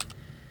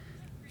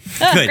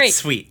 Oh, good, great.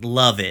 Sweet.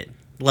 Love it.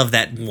 Love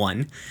that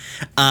one.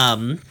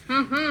 Yay,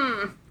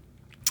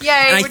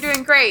 we're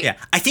doing great. Yeah,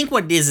 I think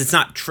what it is, it's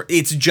not.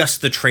 It's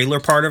just the trailer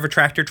part of a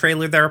tractor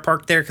trailer that are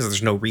parked there because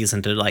there's no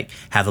reason to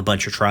have a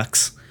bunch of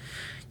trucks.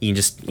 You can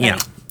just, you know,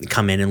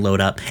 come in and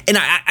load up. And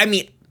I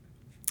mean,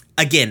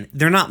 again,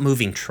 they're not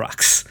moving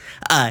trucks.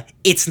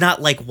 It's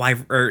not like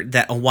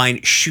that a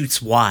wine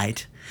shoots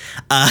wide.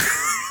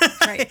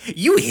 Right.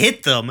 You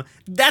hit them.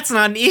 That's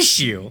not an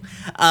issue.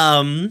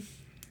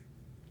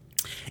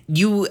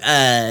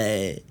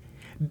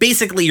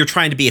 Basically you're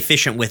trying to be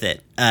efficient with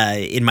it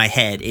in my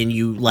head, and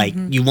you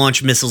you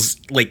launch missiles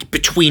like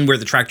between where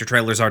the tractor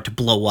trailers are to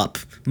blow up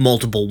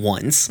multiple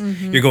ones.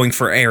 You're going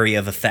for area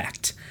of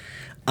effect.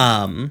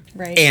 Right.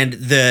 And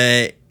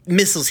the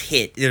missiles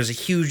hit. There's a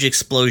huge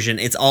explosion.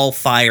 It's all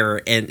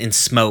fire and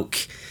smoke.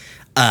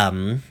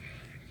 I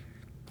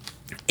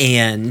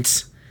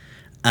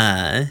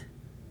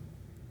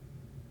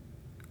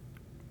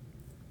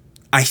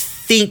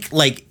think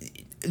like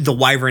the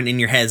wyvern in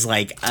your head is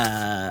like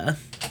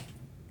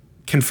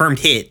confirmed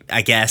hit,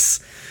 I guess.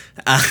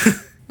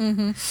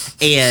 And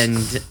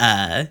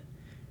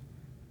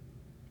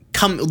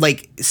come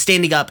like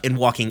standing up and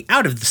walking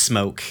out of the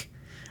smoke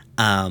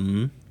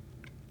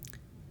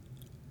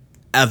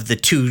of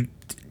the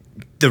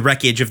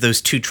wreckage of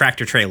those 2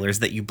 tractor trailers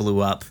that you blew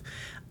up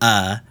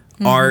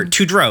are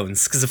 2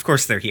 drones, because of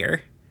course they're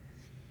here.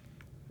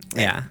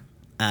 Yeah.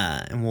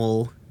 And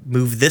we'll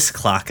move this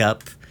clock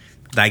up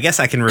that I guess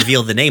I can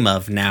reveal the name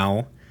of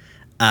now.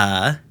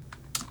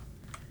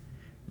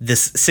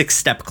 This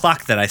 6-step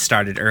clock that I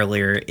started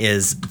earlier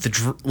is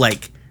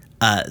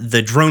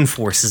the drone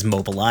force is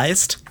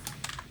mobilized.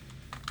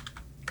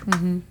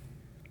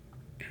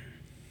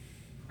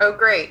 Oh,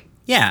 great.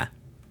 Yeah.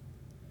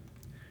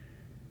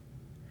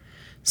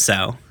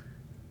 So,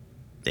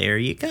 there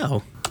you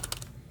go.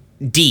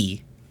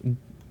 D.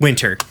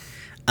 Winter.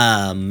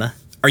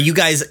 Are you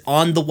guys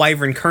on the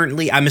wyvern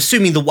currently? I'm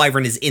assuming the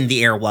wyvern is in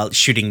the air while it's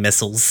shooting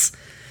missiles.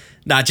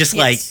 Not just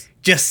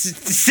just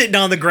sitting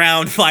on the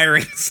ground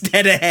firing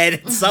dead ahead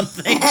at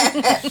something.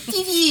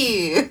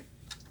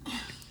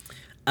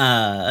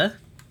 Oh,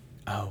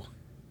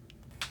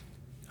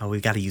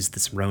 we've got to use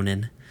this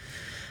Ronin.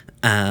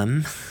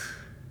 What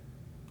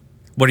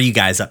are you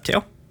guys up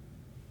to?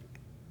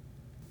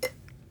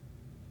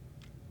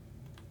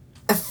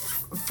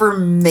 For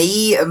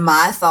me,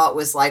 my thought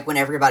was like when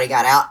everybody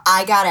got out,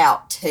 I got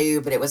out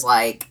too, but it was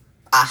like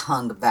I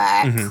hung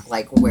back,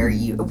 like where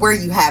you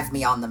have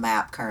me on the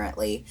map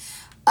currently.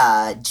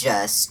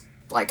 Just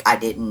like I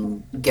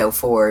didn't go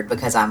forward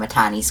because I'm a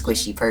tiny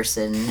squishy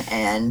person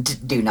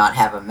and do not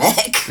have a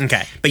mech.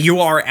 Okay, but you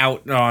are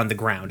out on the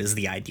ground is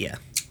the idea.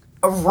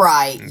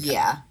 Right, okay.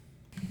 Yeah.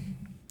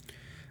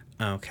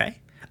 Okay.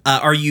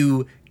 Are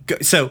you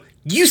so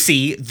you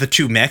see the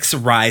 2 mechs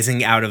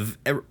rising out of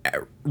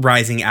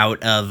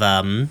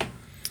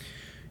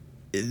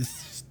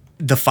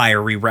the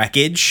fiery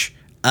wreckage.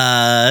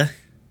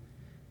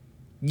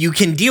 You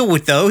can deal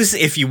with those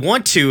if you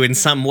want to in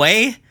some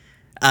way.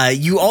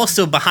 You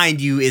also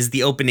behind you is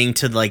the opening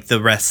to like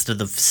the rest of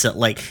the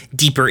like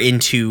deeper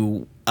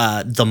into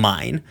the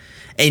mine.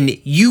 And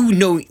you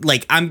know,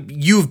 like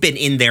you've been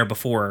in there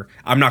before.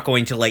 I'm not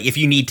going to like if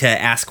you need to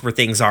ask where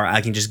things are,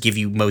 I can just give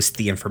you most of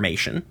the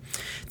information.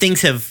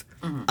 Things have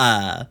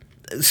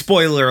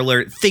spoiler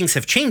alert, things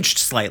have changed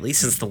slightly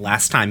since the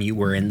last time you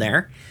were in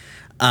there.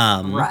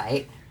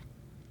 Right.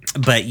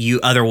 But you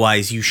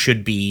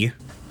should be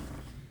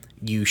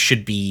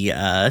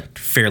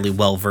fairly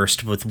well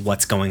versed with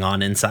what's going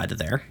on inside of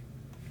there.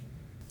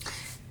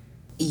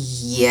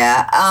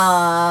 Yeah,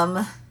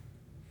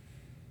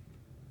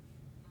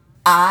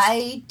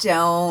 I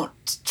don't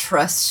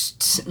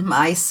trust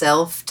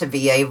myself to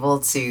be able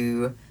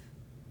to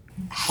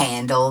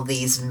handle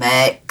these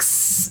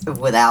mechs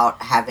without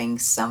having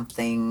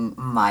something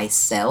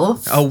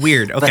myself. Oh,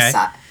 weird. Okay.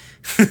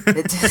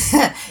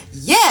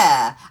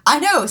 Yeah, I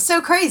know,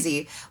 so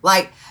crazy.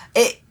 Like,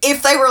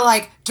 if they were,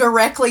 like,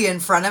 directly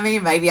in front of me,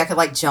 maybe I could,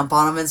 like, jump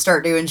on them and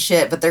start doing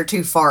shit, but they're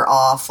too far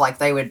off. Like,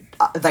 they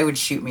would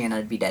shoot me and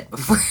I'd be dead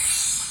before.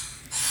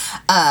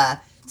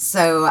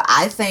 So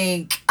I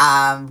think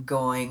I'm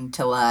going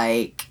to,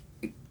 like,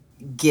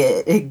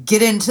 get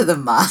into the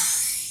mine.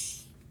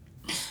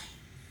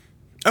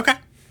 Okay.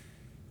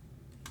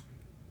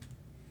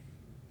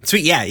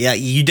 Sweet, yeah.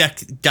 You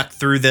duck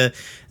through the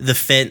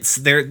fence.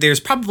 There's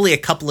probably a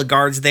couple of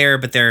guards there,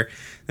 but they're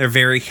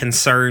very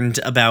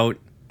concerned about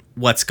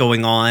what's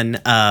going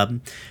on.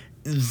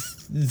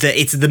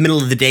 It's the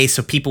middle of the day,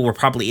 so people were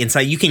probably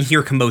inside. You can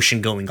hear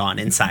commotion going on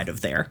inside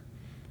of there.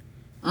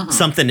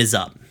 Something is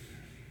up.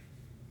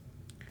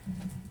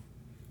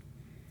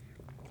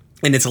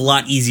 And it's a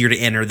lot easier to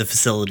enter the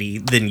facility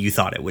than you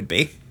thought it would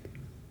be.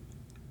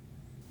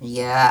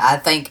 Yeah, I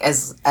think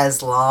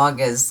as long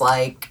as,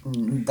 like,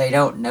 they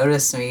don't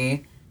notice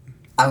me,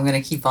 I'm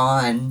gonna keep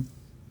on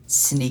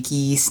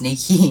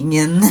sneaking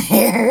in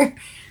there.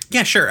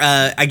 Yeah, sure.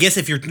 I guess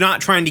if you're not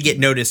trying to get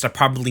noticed, I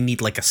probably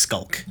need, like, a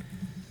skulk.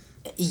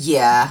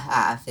 Yeah,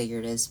 I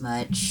figured as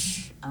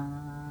much.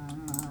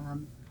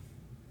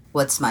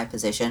 What's my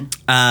position?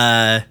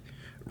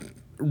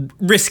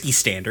 Risky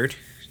standard.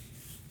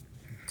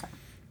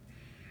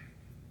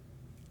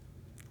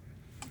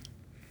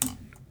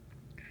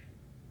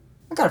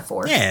 I got a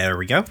 4. Yeah, there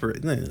we go.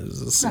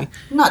 Let's see.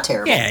 Not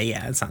terrible.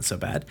 Yeah, it's not so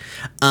bad.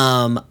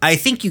 I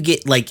think you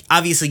get, like,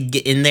 obviously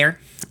get in there.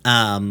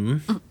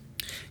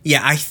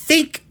 Yeah, I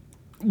think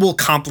will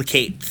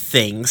complicate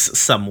things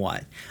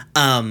somewhat.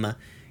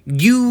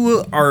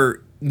 You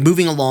are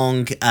moving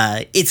along.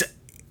 It's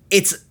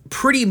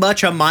pretty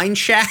much a mine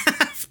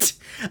shaft.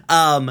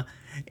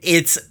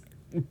 It's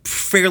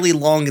fairly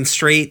long and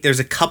straight. There's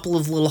a couple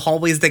of little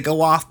hallways that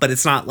go off, but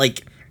it's not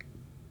like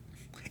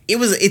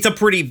it's a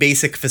pretty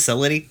basic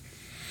facility.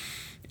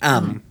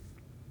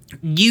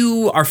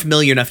 You are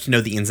familiar enough to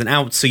know the ins and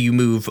outs, so you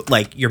move,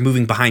 like, you're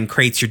moving behind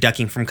crates, you're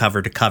ducking from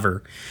cover to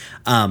cover.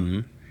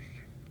 And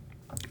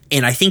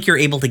I think you're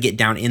able to get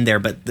down in there,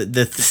 but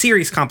the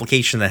serious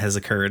complication that has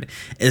occurred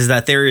is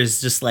that there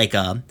is just, like,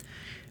 a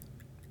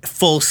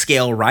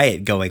full-scale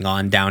riot going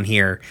on down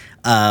here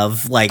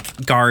of,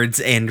 like,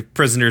 guards and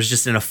prisoners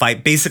just in a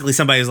fight. Basically,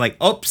 somebody was like,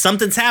 oh,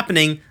 something's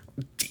happening,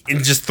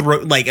 and just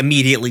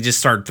immediately just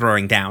started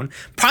throwing down.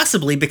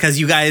 Possibly because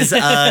you guys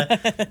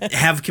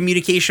have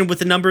communication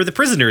with a number of the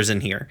prisoners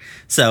in here.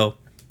 So,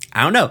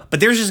 I don't know. But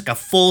there's just, like, a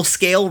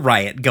full-scale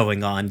riot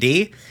going on,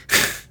 D.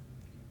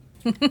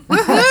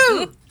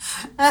 Woohoo!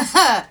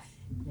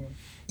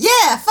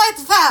 Yeah, fight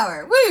the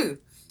power! Woo!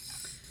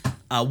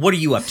 What are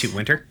you up to,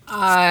 Winter?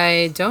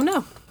 I don't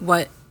know.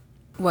 What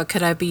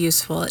could I be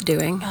useful at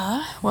doing?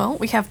 Well,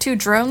 we have 2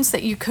 drones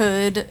that you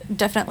could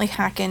definitely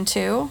hack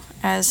into,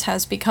 as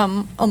has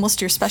become almost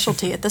your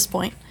specialty at this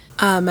point.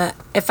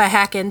 If I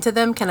hack into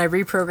them, can I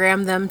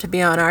reprogram them to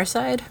be on our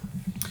side?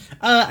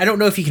 I don't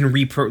know if you can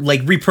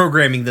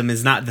reprogramming them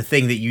is not the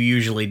thing that you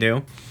usually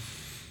do.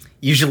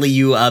 Usually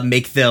you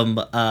make them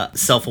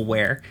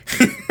self-aware.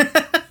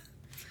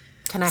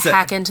 Can I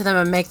hack into them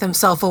and make them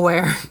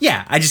self-aware?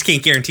 Yeah, I just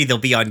can't guarantee they'll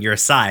be on your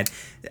side.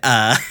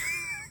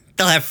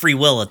 They'll have free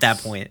will at that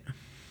point.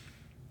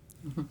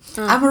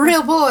 I'm a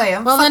real boy.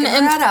 I'm fucking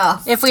right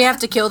off. If we have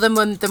to kill them,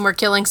 then we're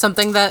killing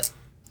something that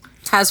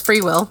has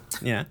free will.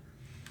 Yeah.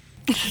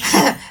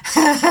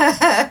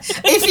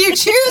 If you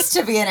choose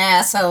to be an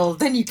asshole,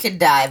 then you can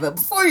die, but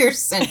before you're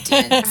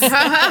sentenced.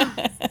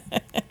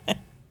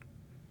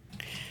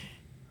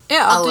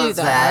 Yeah, I'll do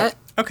that.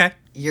 Okay.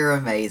 You're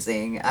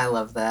amazing. I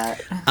love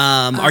that.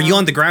 Are you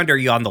on the ground or are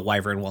you on the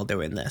wyvern while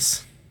doing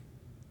this?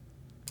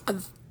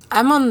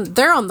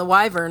 They're on the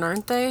wyvern,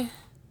 aren't they?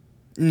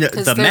 No,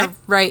 Because the they're mech?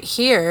 right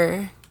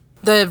here.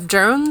 The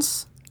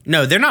drones?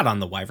 No, they're not on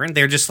the wyvern.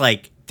 They're just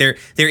like they're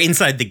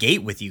inside the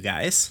gate with you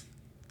guys.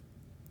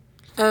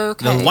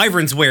 Okay. The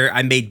wyvern's where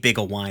I made big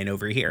a wine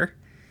over here.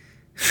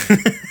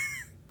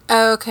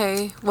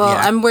 Okay. Well,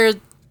 Yeah. I'm where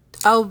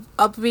I'll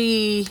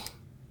be,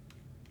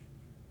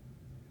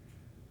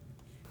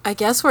 I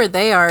guess, where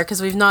they are,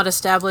 because we've not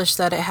established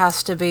that it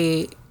has to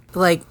be,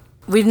 like,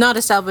 we've not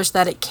established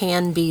that it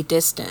can be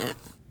distant.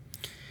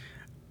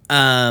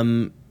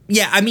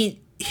 Yeah, I mean,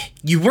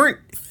 you weren't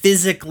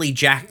physically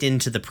jacked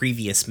into the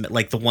previous,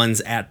 like the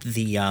ones at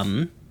the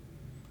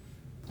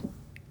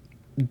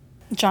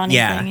Johnny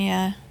Yeah. thing,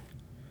 yeah.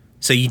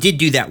 So you did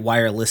do that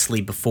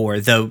wirelessly before,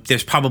 though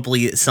there's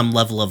probably some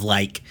level of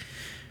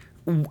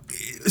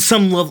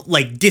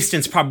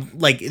distance,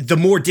 like the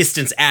more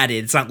distance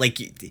added, it's not like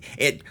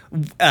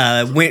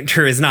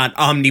Winter is not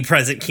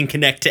omnipresent, can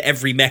connect to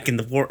every mech in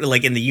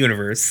the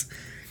universe.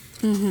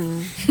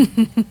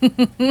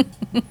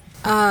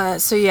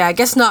 So yeah, I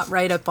guess not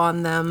right up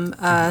on them.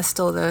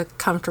 Still the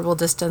comfortable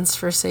distance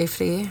for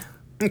safety.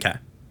 Okay.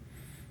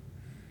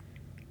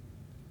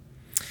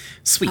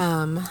 Sweet.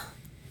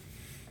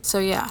 So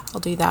yeah,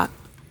 I'll do that.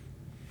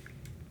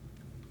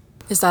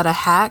 Is that a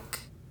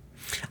hack?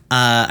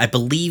 I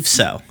believe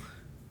so.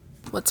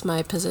 What's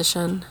my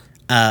position?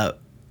 I'm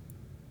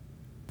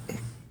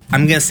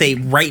gonna say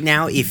right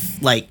now,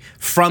 if like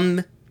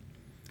from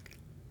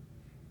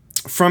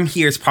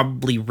here, it's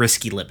probably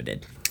risky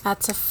limited.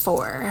 That's a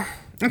 4.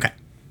 Okay,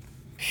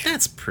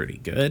 that's pretty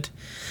good.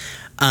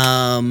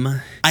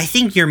 I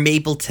think you're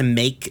able to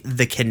make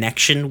the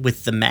connection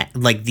with the mech,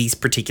 like these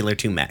particular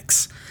 2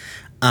 mechs.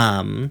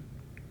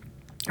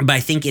 But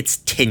I think it's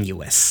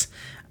tenuous.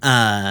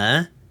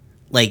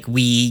 Like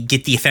we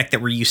get the effect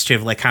that we're used to,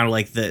 of like kind of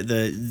like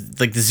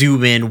the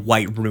zoom in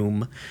white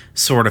room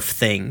sort of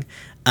thing.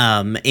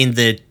 And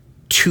the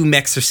 2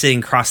 mechs are sitting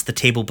across the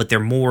table, but they're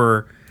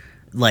more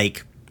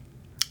like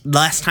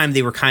last time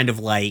they were kind of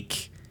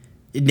like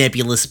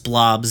nebulous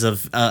blobs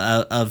of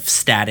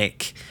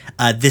static.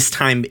 This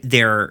time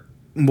they're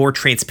more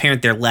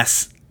transparent. They're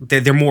less.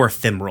 They're more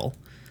ephemeral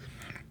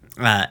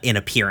in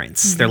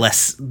appearance. They're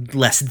less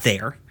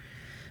there.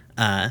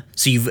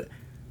 So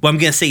what I'm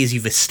gonna say is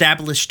you've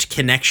established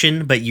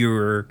connection, but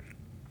you're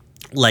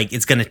like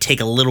it's gonna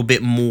take a little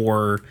bit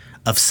more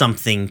of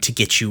something to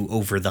get you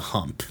over the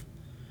hump.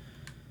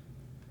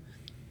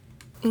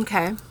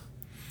 Okay.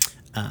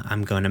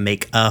 I'm going to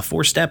make a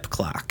 4-step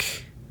clock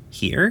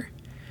here.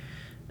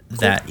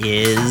 That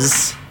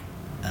is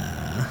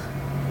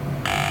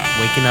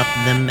waking up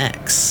the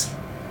mechs.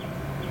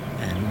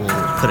 And we'll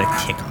put a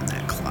tick on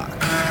that clock.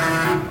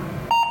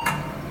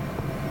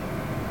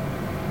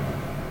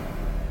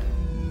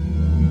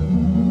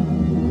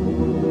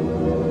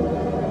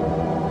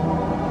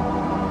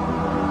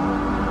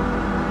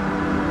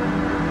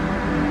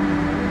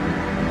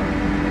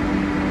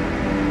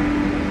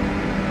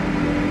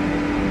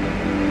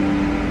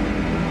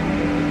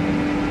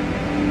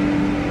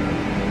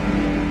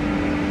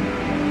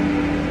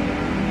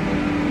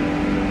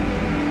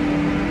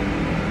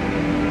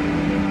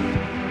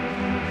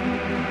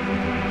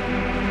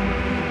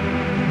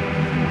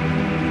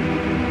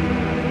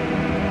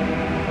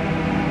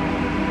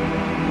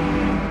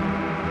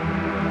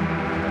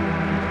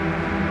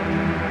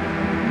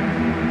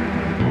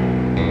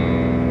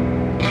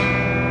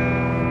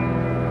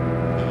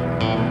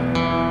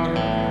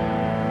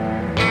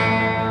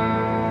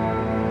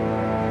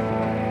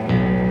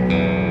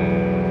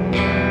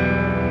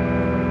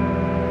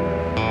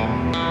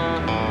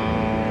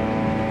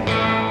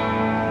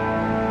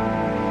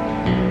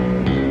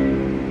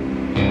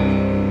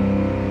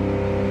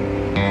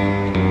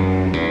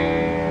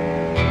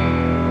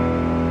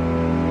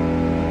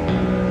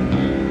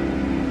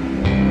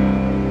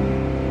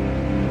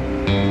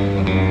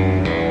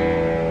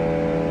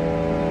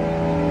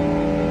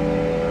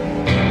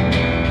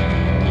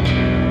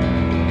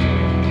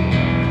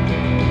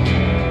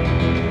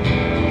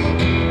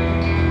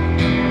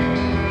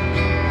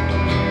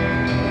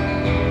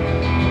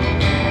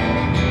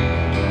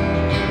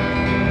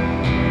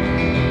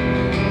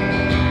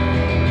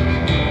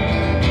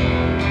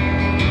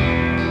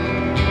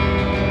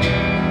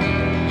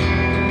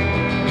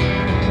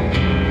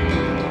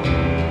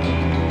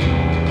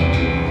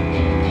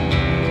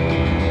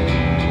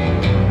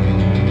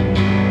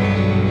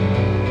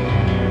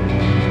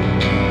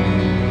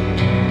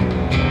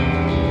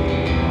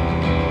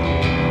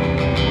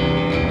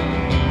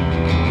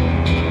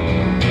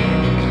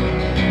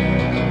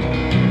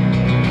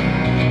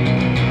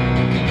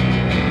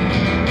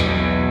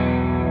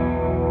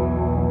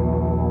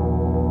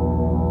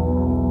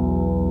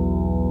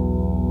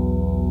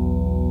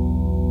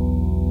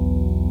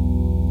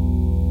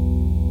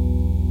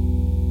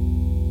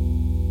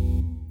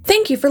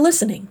 Thank you for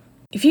listening.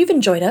 If you've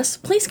enjoyed us,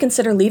 please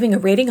consider leaving a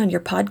rating on your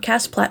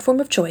podcast platform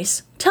of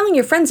choice, telling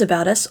your friends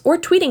about us, or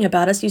tweeting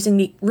about us using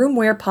the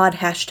RoomWherePod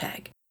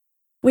hashtag.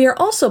 We are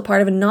also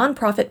part of a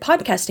non-profit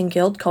podcasting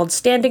guild called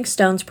Standing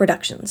Stones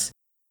Productions.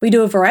 We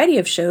do a variety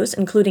of shows,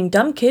 including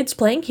Dumb Kids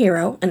Playing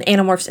Hero, an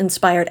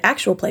Animorphs-inspired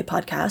actual play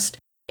podcast,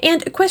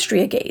 and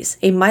Equestria Gaze,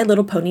 a My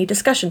Little Pony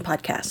discussion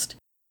podcast.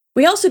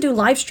 We also do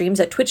live streams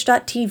at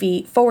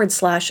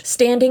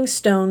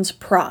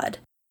twitch.tv/StandingStonesProd.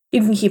 You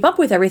can keep up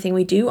with everything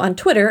we do on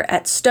Twitter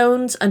at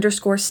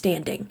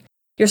Stones_standing.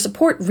 Your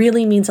support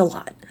really means a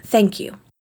lot. Thank you.